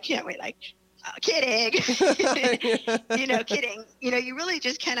like, well, why can't we? Like, kidding. Kidding. You really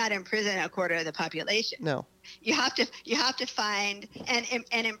just cannot imprison a quarter of the population. No. You have to find and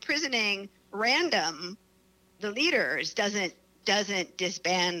imprisoning the leaders doesn't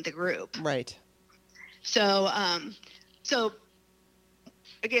disband the group. Right. So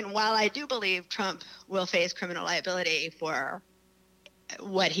again, while I do believe Trump will face criminal liability for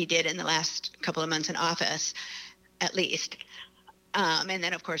what he did in the last couple of months in office, at least, and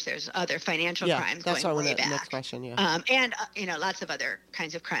then of course there's other financial crimes going way back. Next question, yeah. And lots of other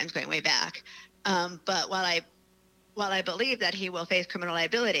kinds of crimes going way back. But while I believe that he will face criminal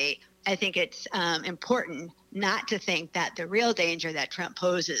liability, I think it's important not to think that the real danger that Trump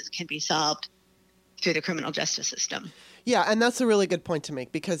poses can be solved through the criminal justice system. Yeah, and that's a really good point to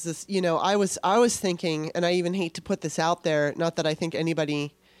make because this, I was thinking, and I even hate to put this out there, not that I think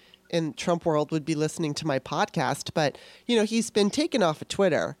anybody in Trump world would be listening to my podcast, but he's been taken off of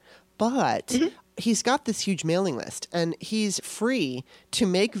Twitter, but he's got this huge mailing list, and he's free to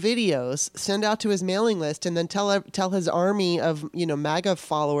make videos, send out to his mailing list, and then tell his army of MAGA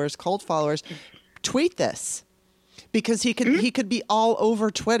followers, cult followers, tweet this, because he could be all over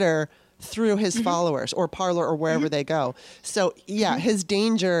Twitter through his followers or Parler or wherever they go. So yeah, his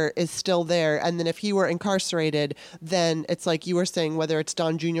danger is still there. And then if he were incarcerated, then it's like you were saying, whether it's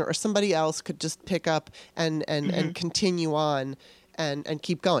Don Jr. or somebody else could just pick up and continue on and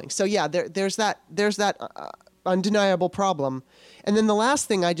keep going. So yeah, there's that undeniable problem. And then the last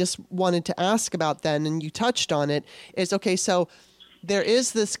thing I just wanted to ask about then, and you touched on it, is okay, so there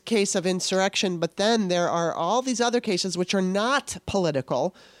is this case of insurrection, but then there are all these other cases which are not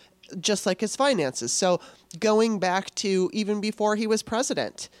political, just like his finances. So going back to even before he was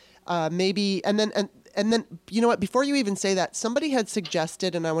president, maybe, and then you know what? Before you even say that, somebody had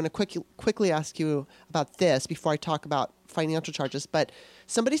suggested, and I want to quickly ask you about this before I talk about financial charges. But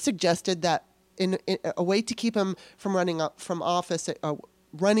somebody suggested that in a way to keep him from running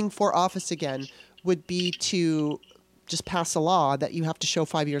for office again would be to just pass a law that you have to show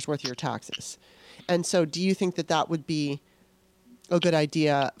 5 years worth of your taxes. And so, do you think that would be a good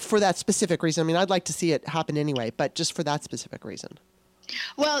idea for that specific reason? I mean, I'd like to see it happen anyway, but just for that specific reason.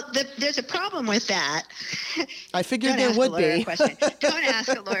 Well, there's a problem with that. I figured there would be. Don't ask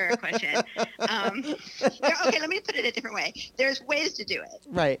a lawyer a question. Okay, let me put it a different way. There's ways to do it.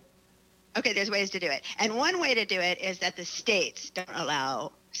 Right. Okay, there's ways to do it. And one way to do it is that the states don't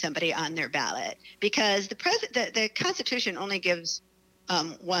allow somebody on their ballot, because the Constitution only gives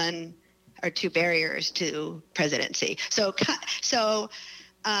one or two barriers to presidency. So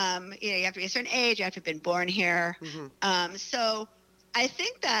you have to be a certain age, you have to have been born here. So I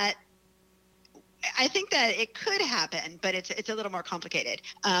think that it could happen, but it's a little more complicated.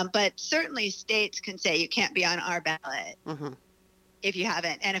 But certainly states can say you can't be on our ballot if you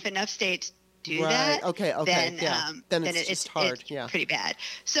haven't, and if enough states do that, then it's hard. It's pretty bad.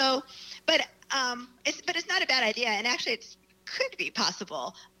 So, but it's not a bad idea, and actually it could be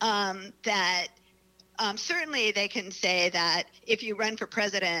possible that certainly they can say that if you run for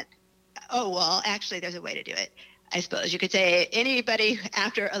president, actually there's a way to do it. I suppose you could say anybody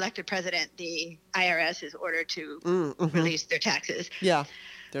after elected president, the IRS is ordered to release their taxes. Yeah,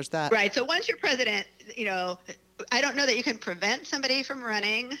 there's that. Right. So once you're president, I don't know that you can prevent somebody from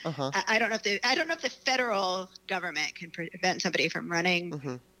running. I don't know if the federal government can prevent somebody from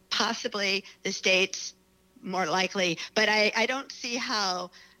running possibly the states more likely, but I don't see how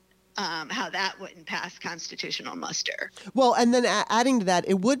that wouldn't pass constitutional muster. Well, and then adding to that,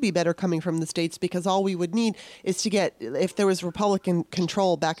 it would be better coming from the states, because all we would need is to get, if there was Republican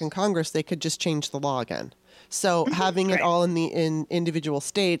control back in Congress, they could just change the law again. So having it all in individual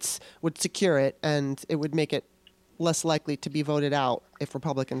states would secure it, and it would make it less likely to be voted out if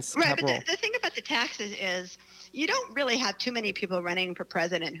Republicans have rule. But the thing about the taxes is you don't really have too many people running for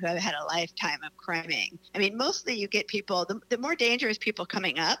president who have had a lifetime of criming. I mean, mostly you get people, the more dangerous people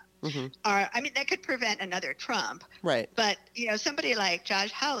coming up are, I mean, that could prevent another Trump. Right. But, somebody like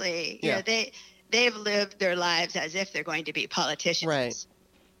Josh Hawley, they've lived their lives as if they're going to be politicians. Right.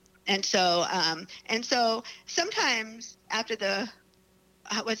 And so sometimes after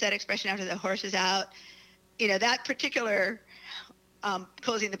what's that expression, after the horse is out, that particular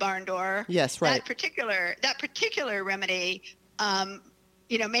closing the barn door. Yes, right. That particular remedy,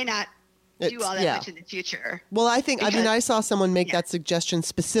 may not do all that much in the future. Well, I saw someone make that suggestion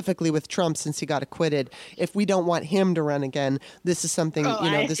specifically with Trump since he got acquitted. If we don't want him to run again, this is something,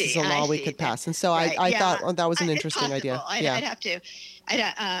 this is a law we could pass. And so I thought that was an interesting idea. I'd have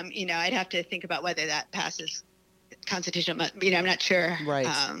to think about whether that passes constitutional. I'm not sure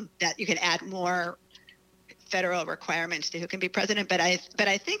that you can add more federal requirements to who can be president, but I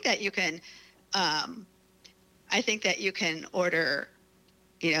think that you can order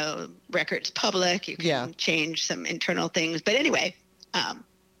records public. You can change some internal things, but anyway.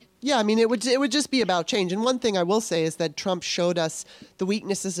 It would just be about change. And one thing I will say is that Trump showed us the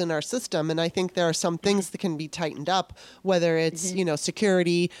weaknesses in our system, and I think there are some things that can be tightened up, whether it's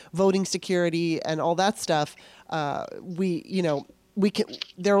security, voting security, and all that stuff. There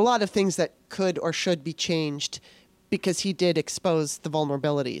are a lot of things that could or should be changed because he did expose the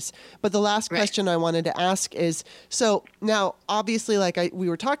vulnerabilities. But the last question I wanted to ask is, so now obviously we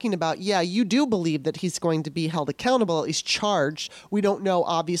were talking about, you do believe that he's going to be held accountable, at least charged. We don't know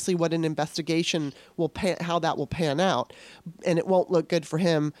obviously what an investigation how that will pan out, and it won't look good for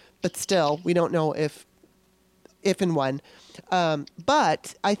him, but still we don't know if and when.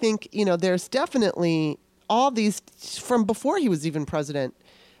 But I think, there's definitely all these, from before he was even president,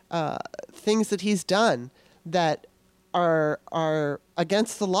 things that he's done that are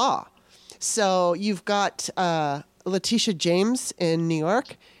against the law. So you've got Letitia James in New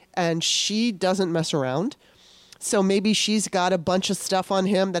York, and she doesn't mess around. So maybe she's got a bunch of stuff on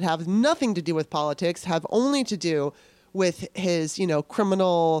him that have nothing to do with politics, have only to do with his,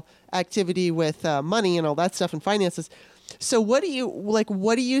 criminal activity with money and all that stuff and finances. So what do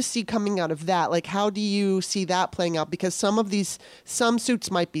you see coming out of that? Like, how do you see that playing out? Because some suits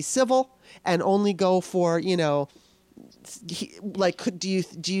might be civil and only go for, do you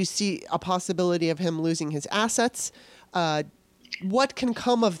see a possibility of him losing his assets? What can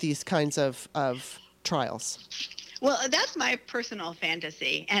come of these kinds of trials? Well, that's my personal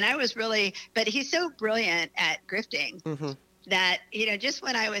fantasy. And but he's so brilliant at grifting that, just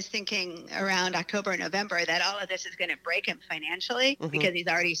when I was thinking around October, November, that all of this is going to break him financially because he's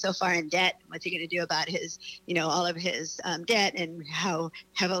already so far in debt. What's he going to do about his, all of his debt and how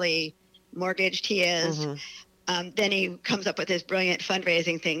heavily mortgaged he is? Then he comes up with this brilliant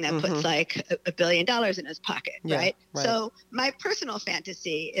fundraising thing that puts like $1 billion in his pocket, right? So my personal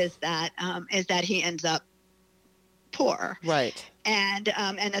fantasy is that he ends up poor, right? And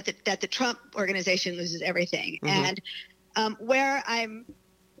that the Trump organization loses everything. And where I'm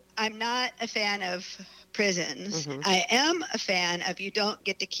not a fan of prisons. I am a fan of you don't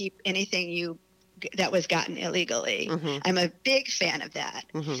get to keep anything that was gotten illegally. I'm a big fan of that.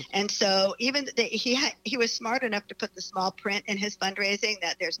 And so even he was smart enough to put the small print in his fundraising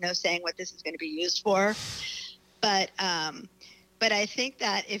that there's no saying what this is going to be used for. But I think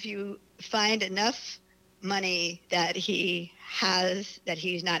that if you find enough money that he has that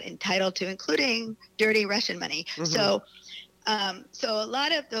he's not entitled to, including dirty Russian money. So a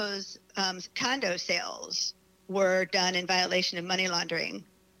lot of those condo sales were done in violation of money laundering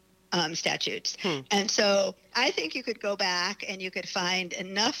statutes. And so I think you could go back and you could find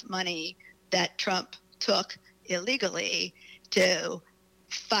enough money that Trump took illegally to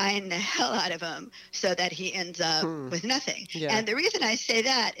fine the hell out of him so that he ends up with nothing. And the reason I say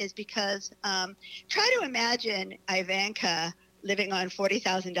that is because try to imagine Ivanka living on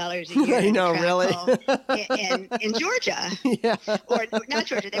 $40,000 a year. I know, really. in Georgia. Or not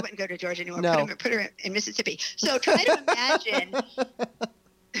Georgia, they wouldn't go to Georgia anymore. No. Put her in Mississippi. So try to imagine.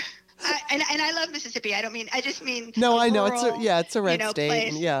 And I love Mississippi. I just mean. No, I know. Rural, it's a red state.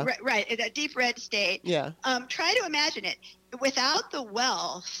 Place, right. It's a deep red state. Yeah. Try to imagine it without the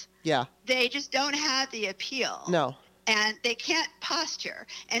wealth. Yeah. They just don't have the appeal. No. and they can't posture.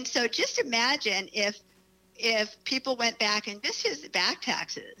 And so just imagine if people went back, and this is back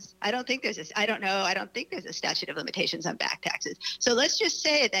taxes. I don't think there's a statute of limitations on back taxes. So let's just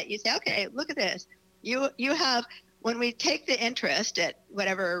say that you say, okay, look at this. You have, when we take the interest at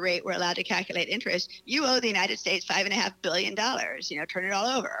whatever rate we're allowed to calculate interest, you owe the United States $5.5 billion, turn it all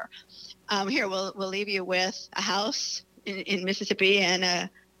over. Here, we'll leave you with a house in Mississippi and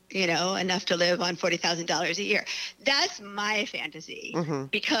enough to live on $40,000 a year. That's my fantasy,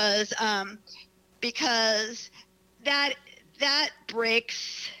 because that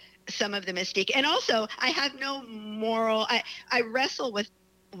breaks some of the mystique. And also, I have no moral. I wrestle with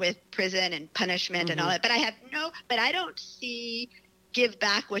prison and punishment and all that, but I don't see give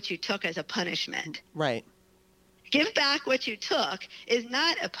back what you took as a punishment. Right. Give back what you took is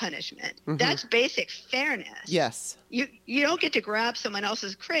not a punishment. That's basic fairness. Yes. You don't get to grab someone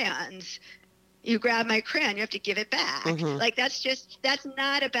else's crayons. You grab my crayon, you have to give it back. Like that's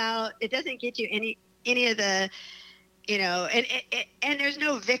not about, it doesn't get you any of the, and there's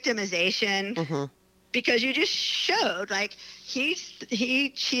no victimization because you just showed like he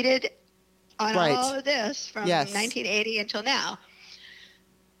cheated on all of this from 1980 until now.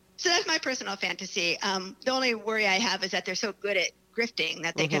 So that's my personal fantasy. The only worry I have is that they're so good at grifting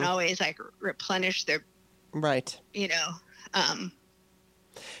that they can always like replenish their,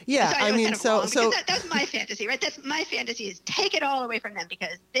 yeah, I mean, so that's my fantasy, right? That's my fantasy is take it all away from them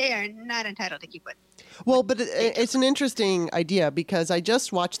because they are not entitled to keep it. Well, but it's an interesting idea because I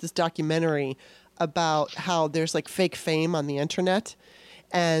just watched this documentary about how there's like fake fame on the internet,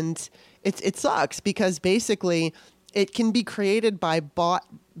 and it sucks because basically it can be created by bot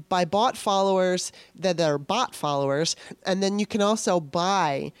followers that are bot followers, and then you can also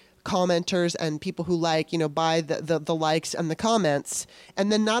buy commenters and people who buy the likes and the comments.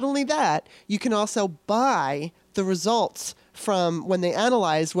 And then not only that, you can also buy the results from when they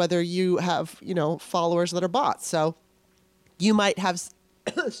analyze whether you have, followers that are bots. So you might have,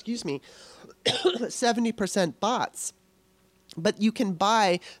 70% bots, but you can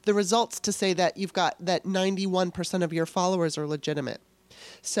buy the results to say that you've got that 91% of your followers are legitimate.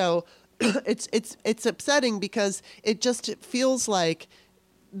 So it's upsetting because it just feels like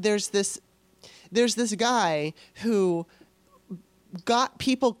there's this guy who got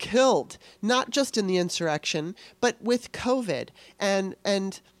people killed, not just in the insurrection, but with COVID. And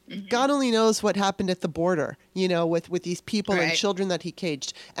God only knows what happened at the border, with these people and children that he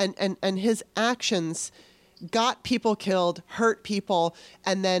caged. And his actions got people killed, hurt people,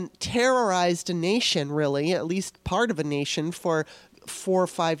 and then terrorized a nation, really, at least part of a nation for 4 or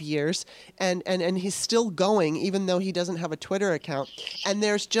 5 years, and he's still going even though he doesn't have a Twitter account. And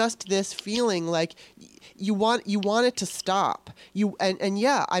there's just this feeling like you want it to stop.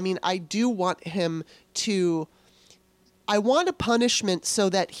 I do want him to. I want a punishment so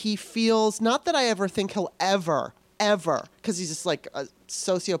that he feels, not that I ever think he'll ever, because he's just like a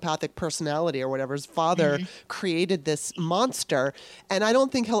sociopathic personality or whatever. His father created this monster, and I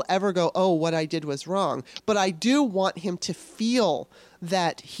don't think he'll ever go, oh, what I did was wrong. But I do want him to feel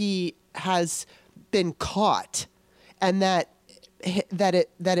that he has been caught, and that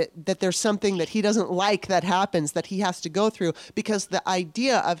there's something that he doesn't like that happens that he has to go through, because the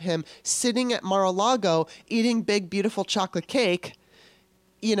idea of him sitting at Mar-a-Lago eating big, beautiful chocolate cake,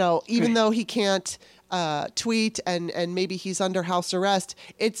 even though he can't tweet and maybe he's under house arrest,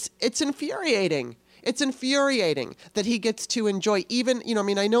 it's infuriating. It's infuriating that he gets to enjoy even,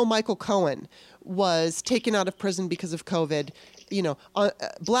 I know Michael Cohen was taken out of prison because of COVID.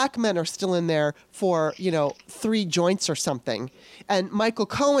 Black men are still in there for, 3 joints or something. And Michael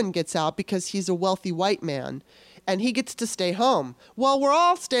Cohen gets out because he's a wealthy white man and he gets to stay home. Well, we're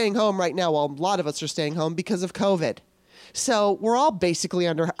all staying home right now. Well, a lot of us are staying home because of COVID. So we're all basically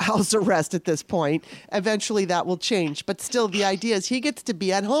under house arrest at this point. Eventually that will change. But still, the idea is he gets to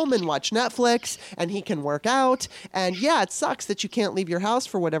be at home and watch Netflix, and he can work out. And yeah, it sucks that you can't leave your house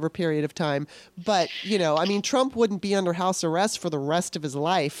for whatever period of time. But, Trump wouldn't be under house arrest for the rest of his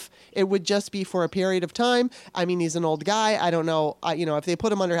life. It would just be for a period of time. He's an old guy. I don't know. If they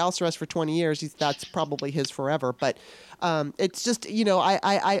put him under house arrest for 20 years, that's probably his forever. But it's just,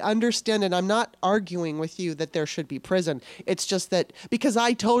 I understand, and I'm not arguing with you that there should be prison. It's just that, because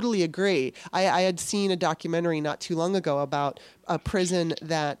I totally agree. I had seen a documentary not too long ago about a prison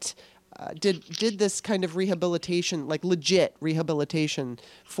that did this kind of rehabilitation, like legit rehabilitation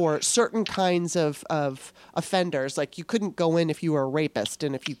for certain kinds of offenders. Like you couldn't go in if you were a rapist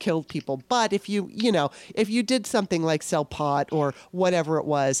and if you killed people, but if you did something like sell pot or whatever it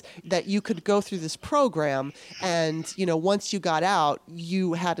was, that you could go through this program, and once you got out,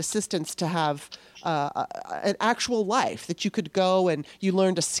 you had assistance to have an actual life, that you could go and you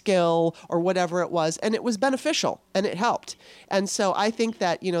learned a skill or whatever it was, and it was beneficial and it helped. And so I think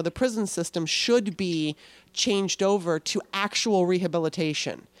that, you know, the prison system should be changed over to actual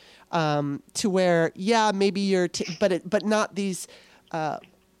rehabilitation, to where, yeah, maybe but not these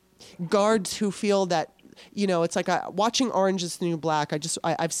guards who feel that, you know, it's like watching Orange is the New Black.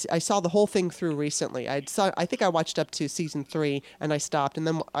 I saw the whole thing through recently. I think I watched up to season 3 and I stopped, and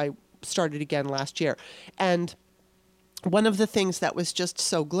then I started again last year. And one of the things that was just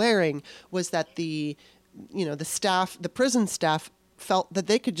so glaring was that the prison staff felt that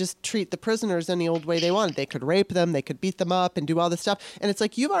they could just treat the prisoners any old way they wanted. They could rape them, they could beat them up and do all this stuff. And it's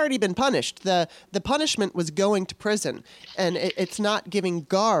like, you've already been punished. The punishment was going to prison, and it's not giving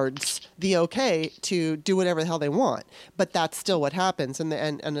guards the okay to do whatever the hell they want. But that's still what happens. And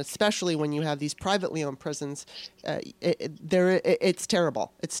especially when you have these privately owned prisons, it's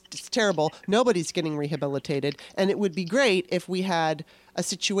terrible. It's terrible. Nobody's getting rehabilitated. And it would be great if we had a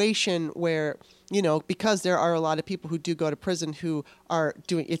situation where, you know, because there are a lot of people who do go to prison who are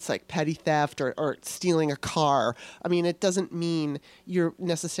doing, it's like petty theft or stealing a car. I mean, it doesn't mean you're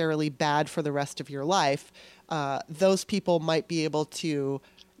necessarily bad for the rest of your life. Those people might be able to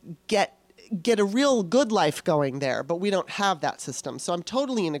get a real good life going there, but we don't have that system. So I'm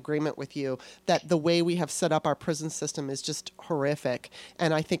totally in agreement with you that the way we have set up our prison system is just horrific,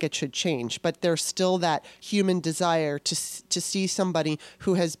 and I think it should change. But there's still that human desire to see somebody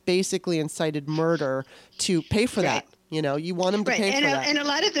who has basically incited murder to pay for that. You know, you want him to pay for that. And a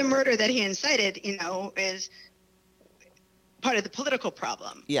lot of the murder that he incited, you know, is part of the political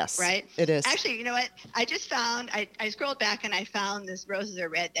problem. Yes, right? It is. Actually, you know what? I just found, I scrolled back and I found this Roses Are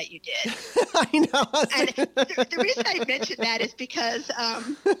Red that you did. I know. And the reason I mentioned that is because I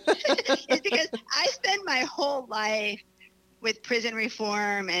spend my whole life with prison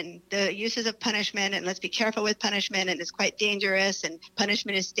reform and the uses of punishment, and let's be careful with punishment, and it's quite dangerous, and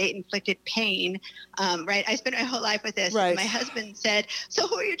punishment is state-inflicted pain, right? I spent my whole life with this. Right. And my husband said, "So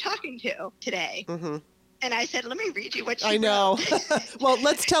who are you talking to today?" Mm-hmm. And I said, let me read you what she I know. Well,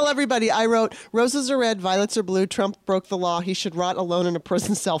 let's tell everybody. I wrote, "Roses are red, violets are blue. Trump broke the law. He should rot alone in a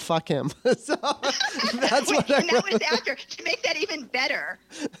prison cell. Fuck him." So that's what I wrote. And that was after, to make that even better,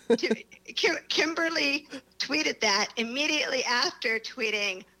 Kimberly tweeted that immediately after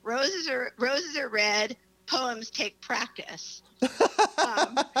tweeting, roses are red, poems take practice."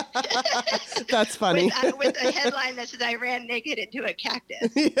 That's funny. With a headline that says, "I ran naked into a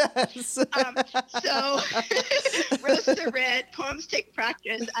cactus." Yes. So roses are red, poems take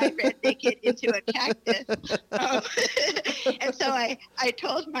practice. I ran naked into a cactus. And so I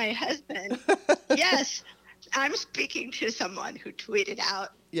told my husband, yes, I'm speaking to someone who tweeted out.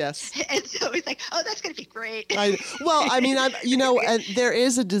 Yes. And so he's like, "Oh, that's going to be great." There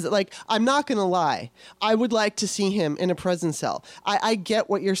is I'm not going to lie. I would like to see him in a prison cell. I get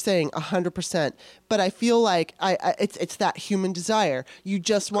what you're saying 100%, but I feel like it's that human desire. You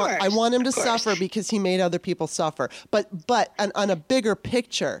just I want him to suffer because he made other people suffer. But on a bigger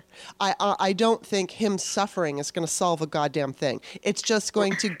picture, I don't think him suffering is going to solve a goddamn thing. It's just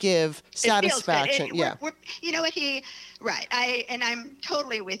going to give satisfaction. Yeah. You know what Right. I'm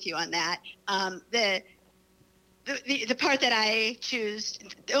totally with you on that. The part that I choose,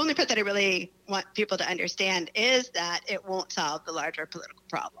 the only part that I really want people to understand is that it won't solve the larger political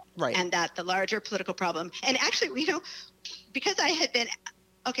problem. Right. And that the larger political problem, and actually, you know, because I had been,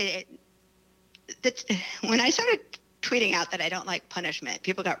 when I started tweeting out that I don't like punishment,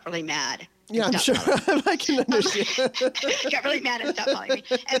 people got really mad. Yeah, I'm sure. I can understand. Got really mad and stopped following me.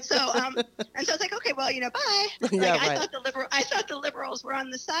 And so I was like, okay, well, you know, bye. Yeah, I thought the liberals were on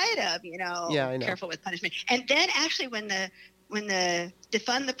the side of, you know, I know. Careful with punishment. And then actually when the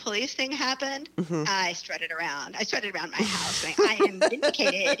defund the police thing happened, mm-hmm. I strutted around my house going, I am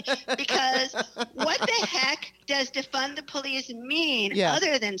vindicated, because what the heck does defund the police mean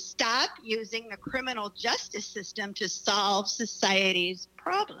other than stop using the criminal justice system to solve society's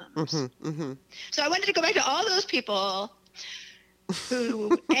problems? Mm-hmm, mm-hmm. So I wanted to go back to all those people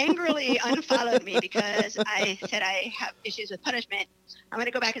who angrily unfollowed me because I said I have issues with punishment. I'm going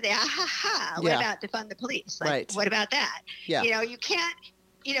to go back and say, what about defund the police? Right. What about that? Yeah. You know, you can't,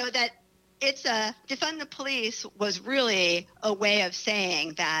 you know, that it's defund the police was really a way of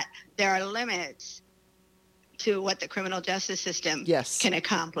saying that there are limits to what the criminal justice system can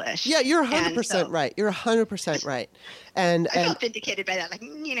accomplish. Yeah, you're 100% right. You're 100% right. And I felt vindicated by that, like,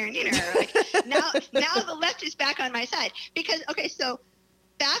 neener. Like, now the left is back on my side. Because, okay, so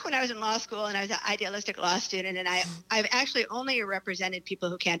back when I was in law school and I was an idealistic law student, and I've actually only represented people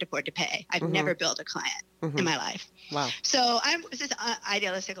who can't afford to pay. I've never billed a client in my life. Wow. So I was this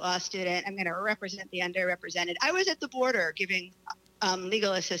idealistic law student. I'm going to represent the underrepresented. I was at the border giving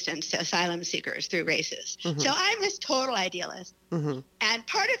legal assistance to asylum seekers through races. So I'm this total idealist. And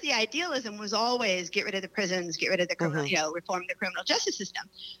part of the idealism was always get rid of the prisons, get rid of the criminal, reform the criminal justice system.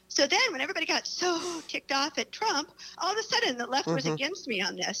 So then when everybody got so ticked off at Trump, all of a sudden the left was against me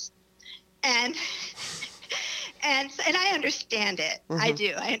on this. And I understand it. I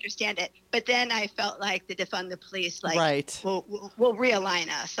do. I understand it. But then I felt like the defund the police, will realign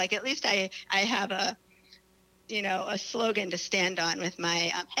us. Like at least I have a slogan to stand on with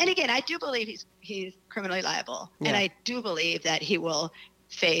my, and again, I do believe he's criminally liable, and I do believe that he will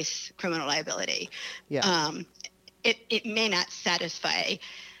face criminal liability. It may not satisfy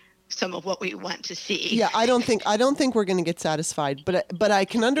some of what we want to see. Yeah, I don't think we're going to get satisfied, but I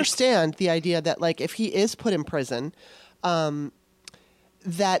can understand the idea that like if he is put in prison, that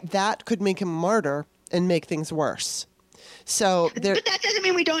could make him a martyr and make things worse. So but that doesn't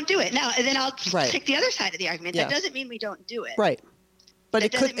mean we don't do it. Now, and then I'll take the other side of the argument. That doesn't mean we don't do it. Right. But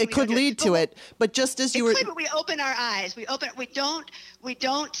it could lead to it. But just as you were, but we open our eyes. We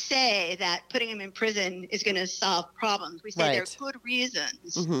don't say that putting him in prison is going to solve problems. We say there are good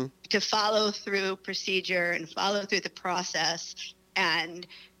reasons to follow through procedure and follow through the process and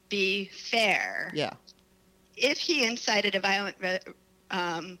be fair. Yeah. If he incited a violent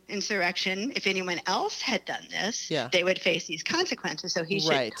insurrection, if anyone else had done this, they would face these consequences. So he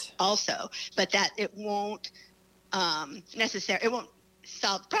should also, but that it won't it won't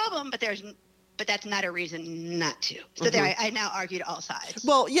solve the problem, but that's not a reason not to. So there, I now argued all sides.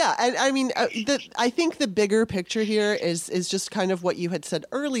 Well, yeah, and I mean, I think the bigger picture here is just kind of what you had said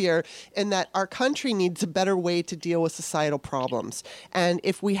earlier, in that our country needs a better way to deal with societal problems. And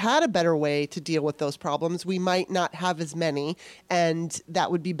if we had a better way to deal with those problems, we might not have as many, and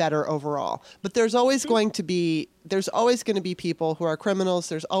that would be better overall. But there's always going to be people who are criminals.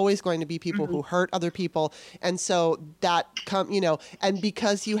 There's always going to be people who hurt other people. And so that and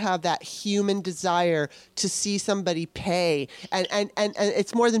because you have that human desire to see somebody pay, and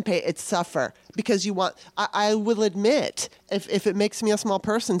it's more than pay, it's suffer, because you want, I will admit, if it makes me a small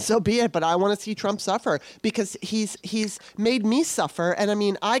person, so be it, but I want to see Trump suffer, because he's made me suffer. And I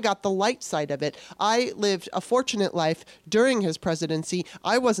mean, I got the light side of it. I lived a fortunate life during his presidency.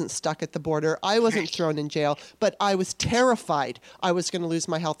 I wasn't stuck at the border. I wasn't thrown in jail, but I was terrified I was going to lose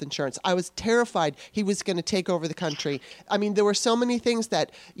my health insurance. I was terrified he was going to take over the country. I mean, there were so many things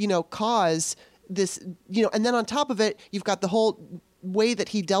that, cause this, and then on top of it, you've got the whole way that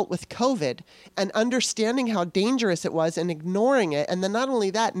he dealt with COVID and understanding how dangerous it was and ignoring it. And then not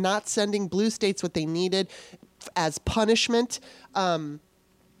only that, not sending blue states what they needed as punishment. I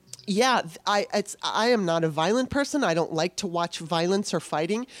am not a violent person. I don't like to watch violence or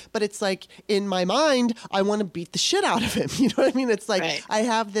fighting, but it's like in my mind, I want to beat the shit out of him. You know what I mean? It's like I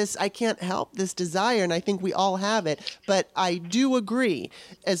have this, I can't help this desire, and I think we all have it. But I do agree,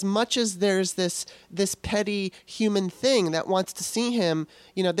 as much as there's this petty human thing that wants to see him,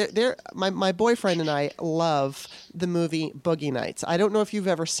 my boyfriend and I love the movie Boogie Nights. I don't know if you've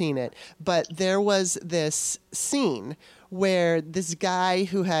ever seen it, but there was this scene where this guy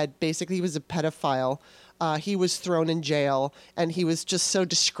who he was a pedophile, he was thrown in jail, and he was just so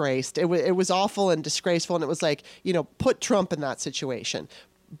disgraced. It was awful and disgraceful, and it was like, put Trump in that situation.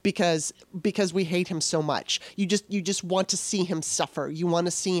 Because we hate him so much. You just want to see him suffer. You want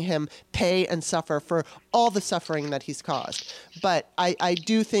to see him pay and suffer for all the suffering that he's caused. But I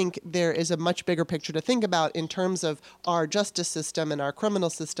do think there is a much bigger picture to think about in terms of our justice system and our criminal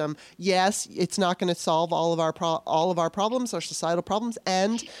system. Yes, it's not going to solve all of our problems, our societal problems.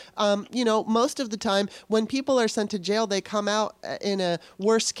 And most of the time when people are sent to jail, they come out in a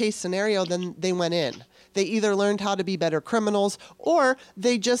worse case scenario than they went in. They either learned how to be better criminals, or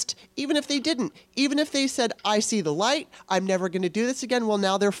they just, even if they said, I see the light, I'm never going to do this again, well,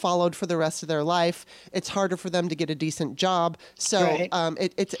 now they're followed for the rest of their life. It's harder for them to get a decent job. So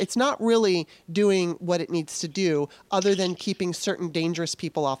it's not really doing what it needs to do, other than keeping certain dangerous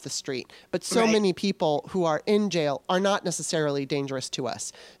people off the street. But so many people who are in jail are not necessarily dangerous to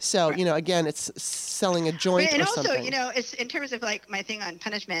us. So, again, it's selling a joint or something. And also, it's in terms of like my thing on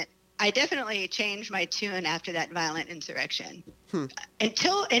punishment, I definitely changed my tune after that violent insurrection.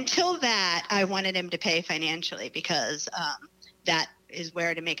 Until that, I wanted him to pay financially, because that is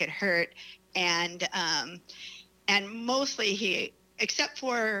where to make it hurt. And mostly he, except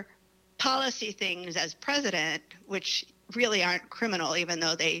for policy things as president, which really aren't criminal, even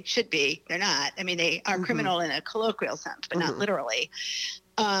though they should be, they're not. I mean, they are criminal in a colloquial sense, but not literally.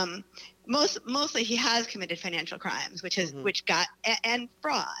 Mostly he has committed financial crimes, and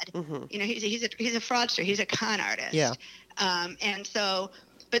fraud. You know, he's a fraudster. He's a con artist. Yeah. And so,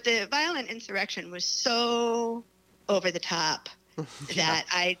 but the violent insurrection was so over the top that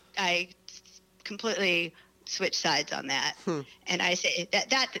I completely switch sides on that. And I say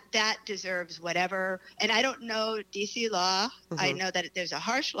that deserves whatever. And I don't know DC law. I know that there's a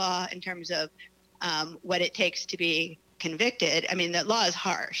harsh law in terms of what it takes to be convicted. I mean, the law is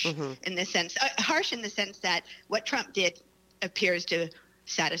harsh in the sense that what Trump did appears to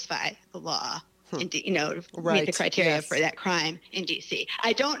satisfy the law and, you know, meet the criteria for that crime in DC.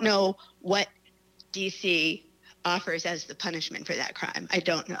 I don't know what DC offers as the punishment for that crime. I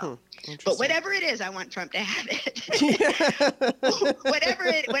don't know. But whatever it is, I want Trump to have it.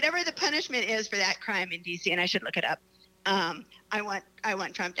 whatever the punishment is for that crime in DC, and I should look it up. I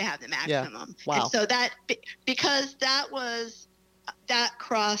want Trump to have the maximum. Yeah. Wow. And so that, because that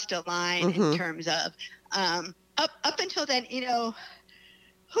crossed a line in terms of up until then, you know,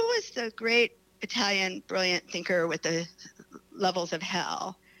 who was the great Italian brilliant thinker with the levels of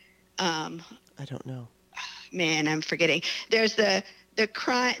hell? I don't know. Man, I'm forgetting. There's the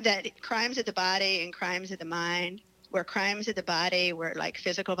crimes of the body and crimes of the mind, where crimes of the body were like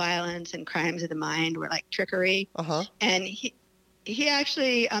physical violence and crimes of the mind were like trickery. And he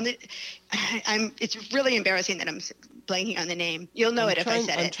actually it's really embarrassing that I'm blanking on the name. You'll know if I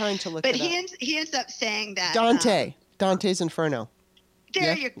said it. I'm trying to look but it up. He ends up saying that Dante's Inferno.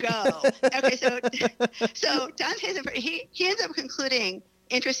 There you go. Okay, so Dante's Inferno, he ends up concluding,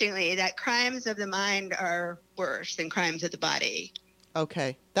 interestingly, that crimes of the mind are worse than crimes of the body.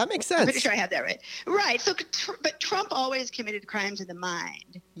 Okay, that makes sense. I'm pretty sure I have that right. Right. So, but Trump always committed crimes of the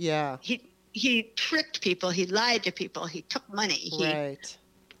mind. Yeah. He tricked people. He lied to people. He took money.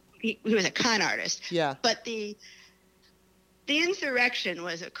 He was a con artist. Yeah. But the insurrection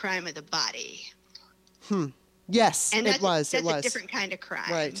was a crime of the body. Yes, and it was. That's a different kind of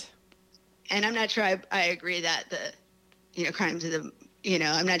crime. Right. And I'm not sure I agree that crimes of the,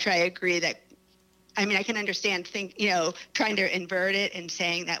 I'm not sure I agree that, I mean, I can understand trying to invert it and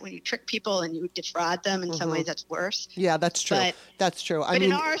saying that when you trick people and you defraud them in some ways, that's worse. Yeah, that's true. That's true. But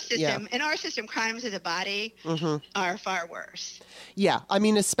in our system, crimes of the body are far worse. Yeah. I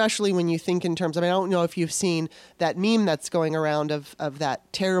mean, especially when you think in terms of, I don't know if you've seen that meme that's going around of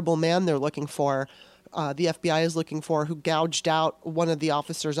that terrible man they're looking for. The FBI is looking for, who gouged out one of the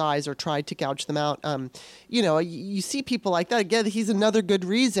officer's eyes or tried to gouge them out. You see people like that. Again, he's another good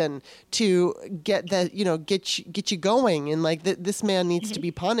reason to get that, get you going. And like this man needs to be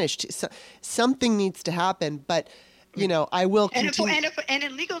punished. So, something needs to happen. But, I will continue. And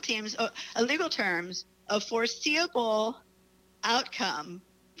in legal terms, a foreseeable outcome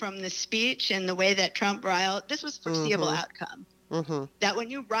from the speech and the way that Trump riled, this was foreseeable outcome. That when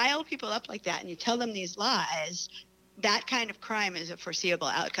you rile people up like that and you tell them these lies, that kind of crime is a foreseeable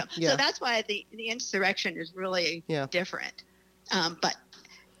outcome. Yeah. So that's why the insurrection is really different. But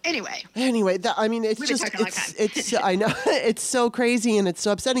anyway, it's I know it's so crazy and it's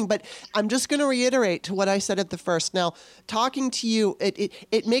so upsetting, but I'm just going to reiterate to what I said at the first. Now, talking to you,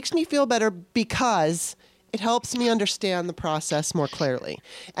 it makes me feel better because it helps me understand the process more clearly.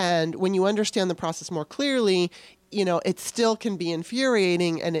 And when you understand the process more clearly, it still can be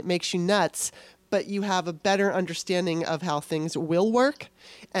infuriating and it makes you nuts, but you have a better understanding of how things will work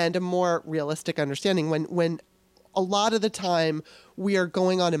and a more realistic understanding when a lot of the time we are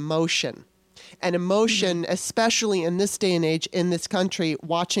going on emotion. And emotion, especially in this day and age, in this country,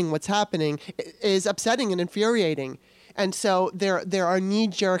 watching what's happening, is upsetting and infuriating. And so there are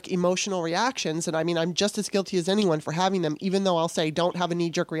knee-jerk emotional reactions. And I mean, I'm just as guilty as anyone for having them, even though I'll say don't have a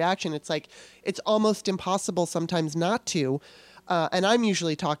knee-jerk reaction. It's like it's almost impossible sometimes not to. And I'm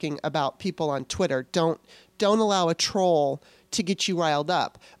usually talking about people on Twitter. Don't allow a troll to get you riled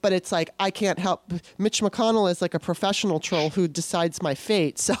up. But it's like, I can't help. Mitch McConnell is like a professional troll who decides my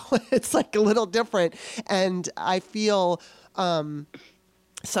fate. So it's like a little different. And I feel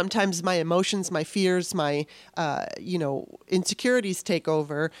sometimes my emotions, my fears, my insecurities take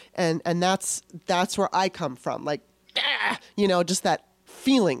over, and that's where I come from. Like, just that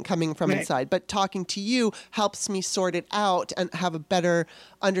feeling coming from inside. But talking to you helps me sort it out and have a better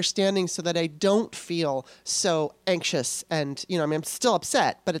understanding so that I don't feel so anxious. And I'm still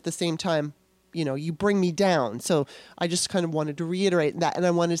upset, but at the same time, you bring me down. So I just kind of wanted to reiterate that. And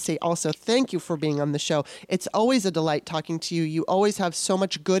I wanted to say also, thank you for being on the show. It's always a delight talking to you. You always have so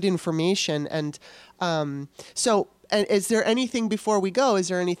much good information. And and is there anything before we go? Is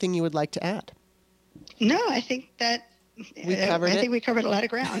there anything you would like to add? No, I think that we covered a lot of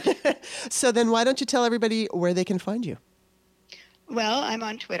ground. So then why don't you tell everybody where they can find you? Well, I'm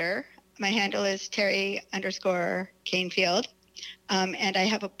on Twitter. My handle is Terry_Canfield. And I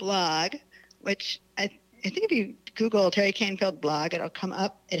have a blog, which I think if you Google Terry Canfield blog, it'll come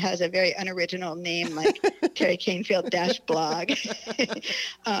up. It has a very unoriginal name like Terry Canfield blog.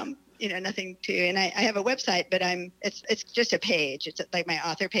 Nothing to, and I have a website, but it's just a page. It's like my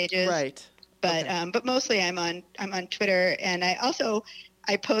author pages. Right. But Okay. But mostly I'm on Twitter, and I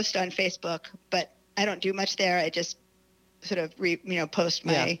post on Facebook, but I don't do much there. I just sort of post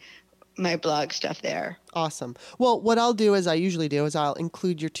my blog stuff there. Awesome. Well, what I'll do, as I usually do, is I'll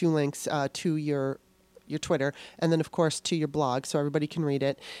include your 2 links to your Twitter, and then, of course, to your blog, so everybody can read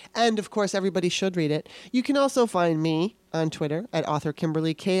it. And, of course, everybody should read it. You can also find me on Twitter at author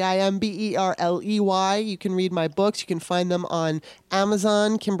Kimberly, Kimberley. You can read my books. You can find them on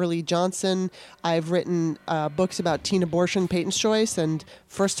Amazon, Kimberly Johnson. I've written books about teen abortion, Peyton's Choice, and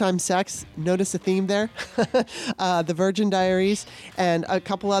first-time sex. Notice a theme there. The Virgin Diaries, and a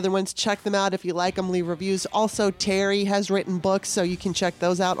couple other ones. Check them out if you like them. Leave reviews. Also, Terry has written books, so you can check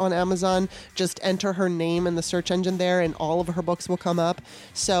those out on Amazon. Just enter her name in the search engine there, and all of her books will come up.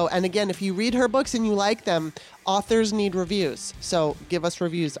 So, and again, if you read her books and you like them, authors need reviews. So give us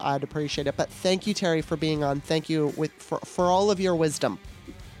reviews. I'd appreciate it. But thank you, Terry, for being on. Thank you for all of your wisdom.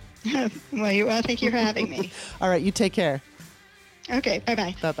 Well, thank you for having me. All right, you take care. Okay,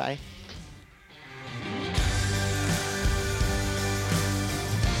 bye-bye. Bye-bye.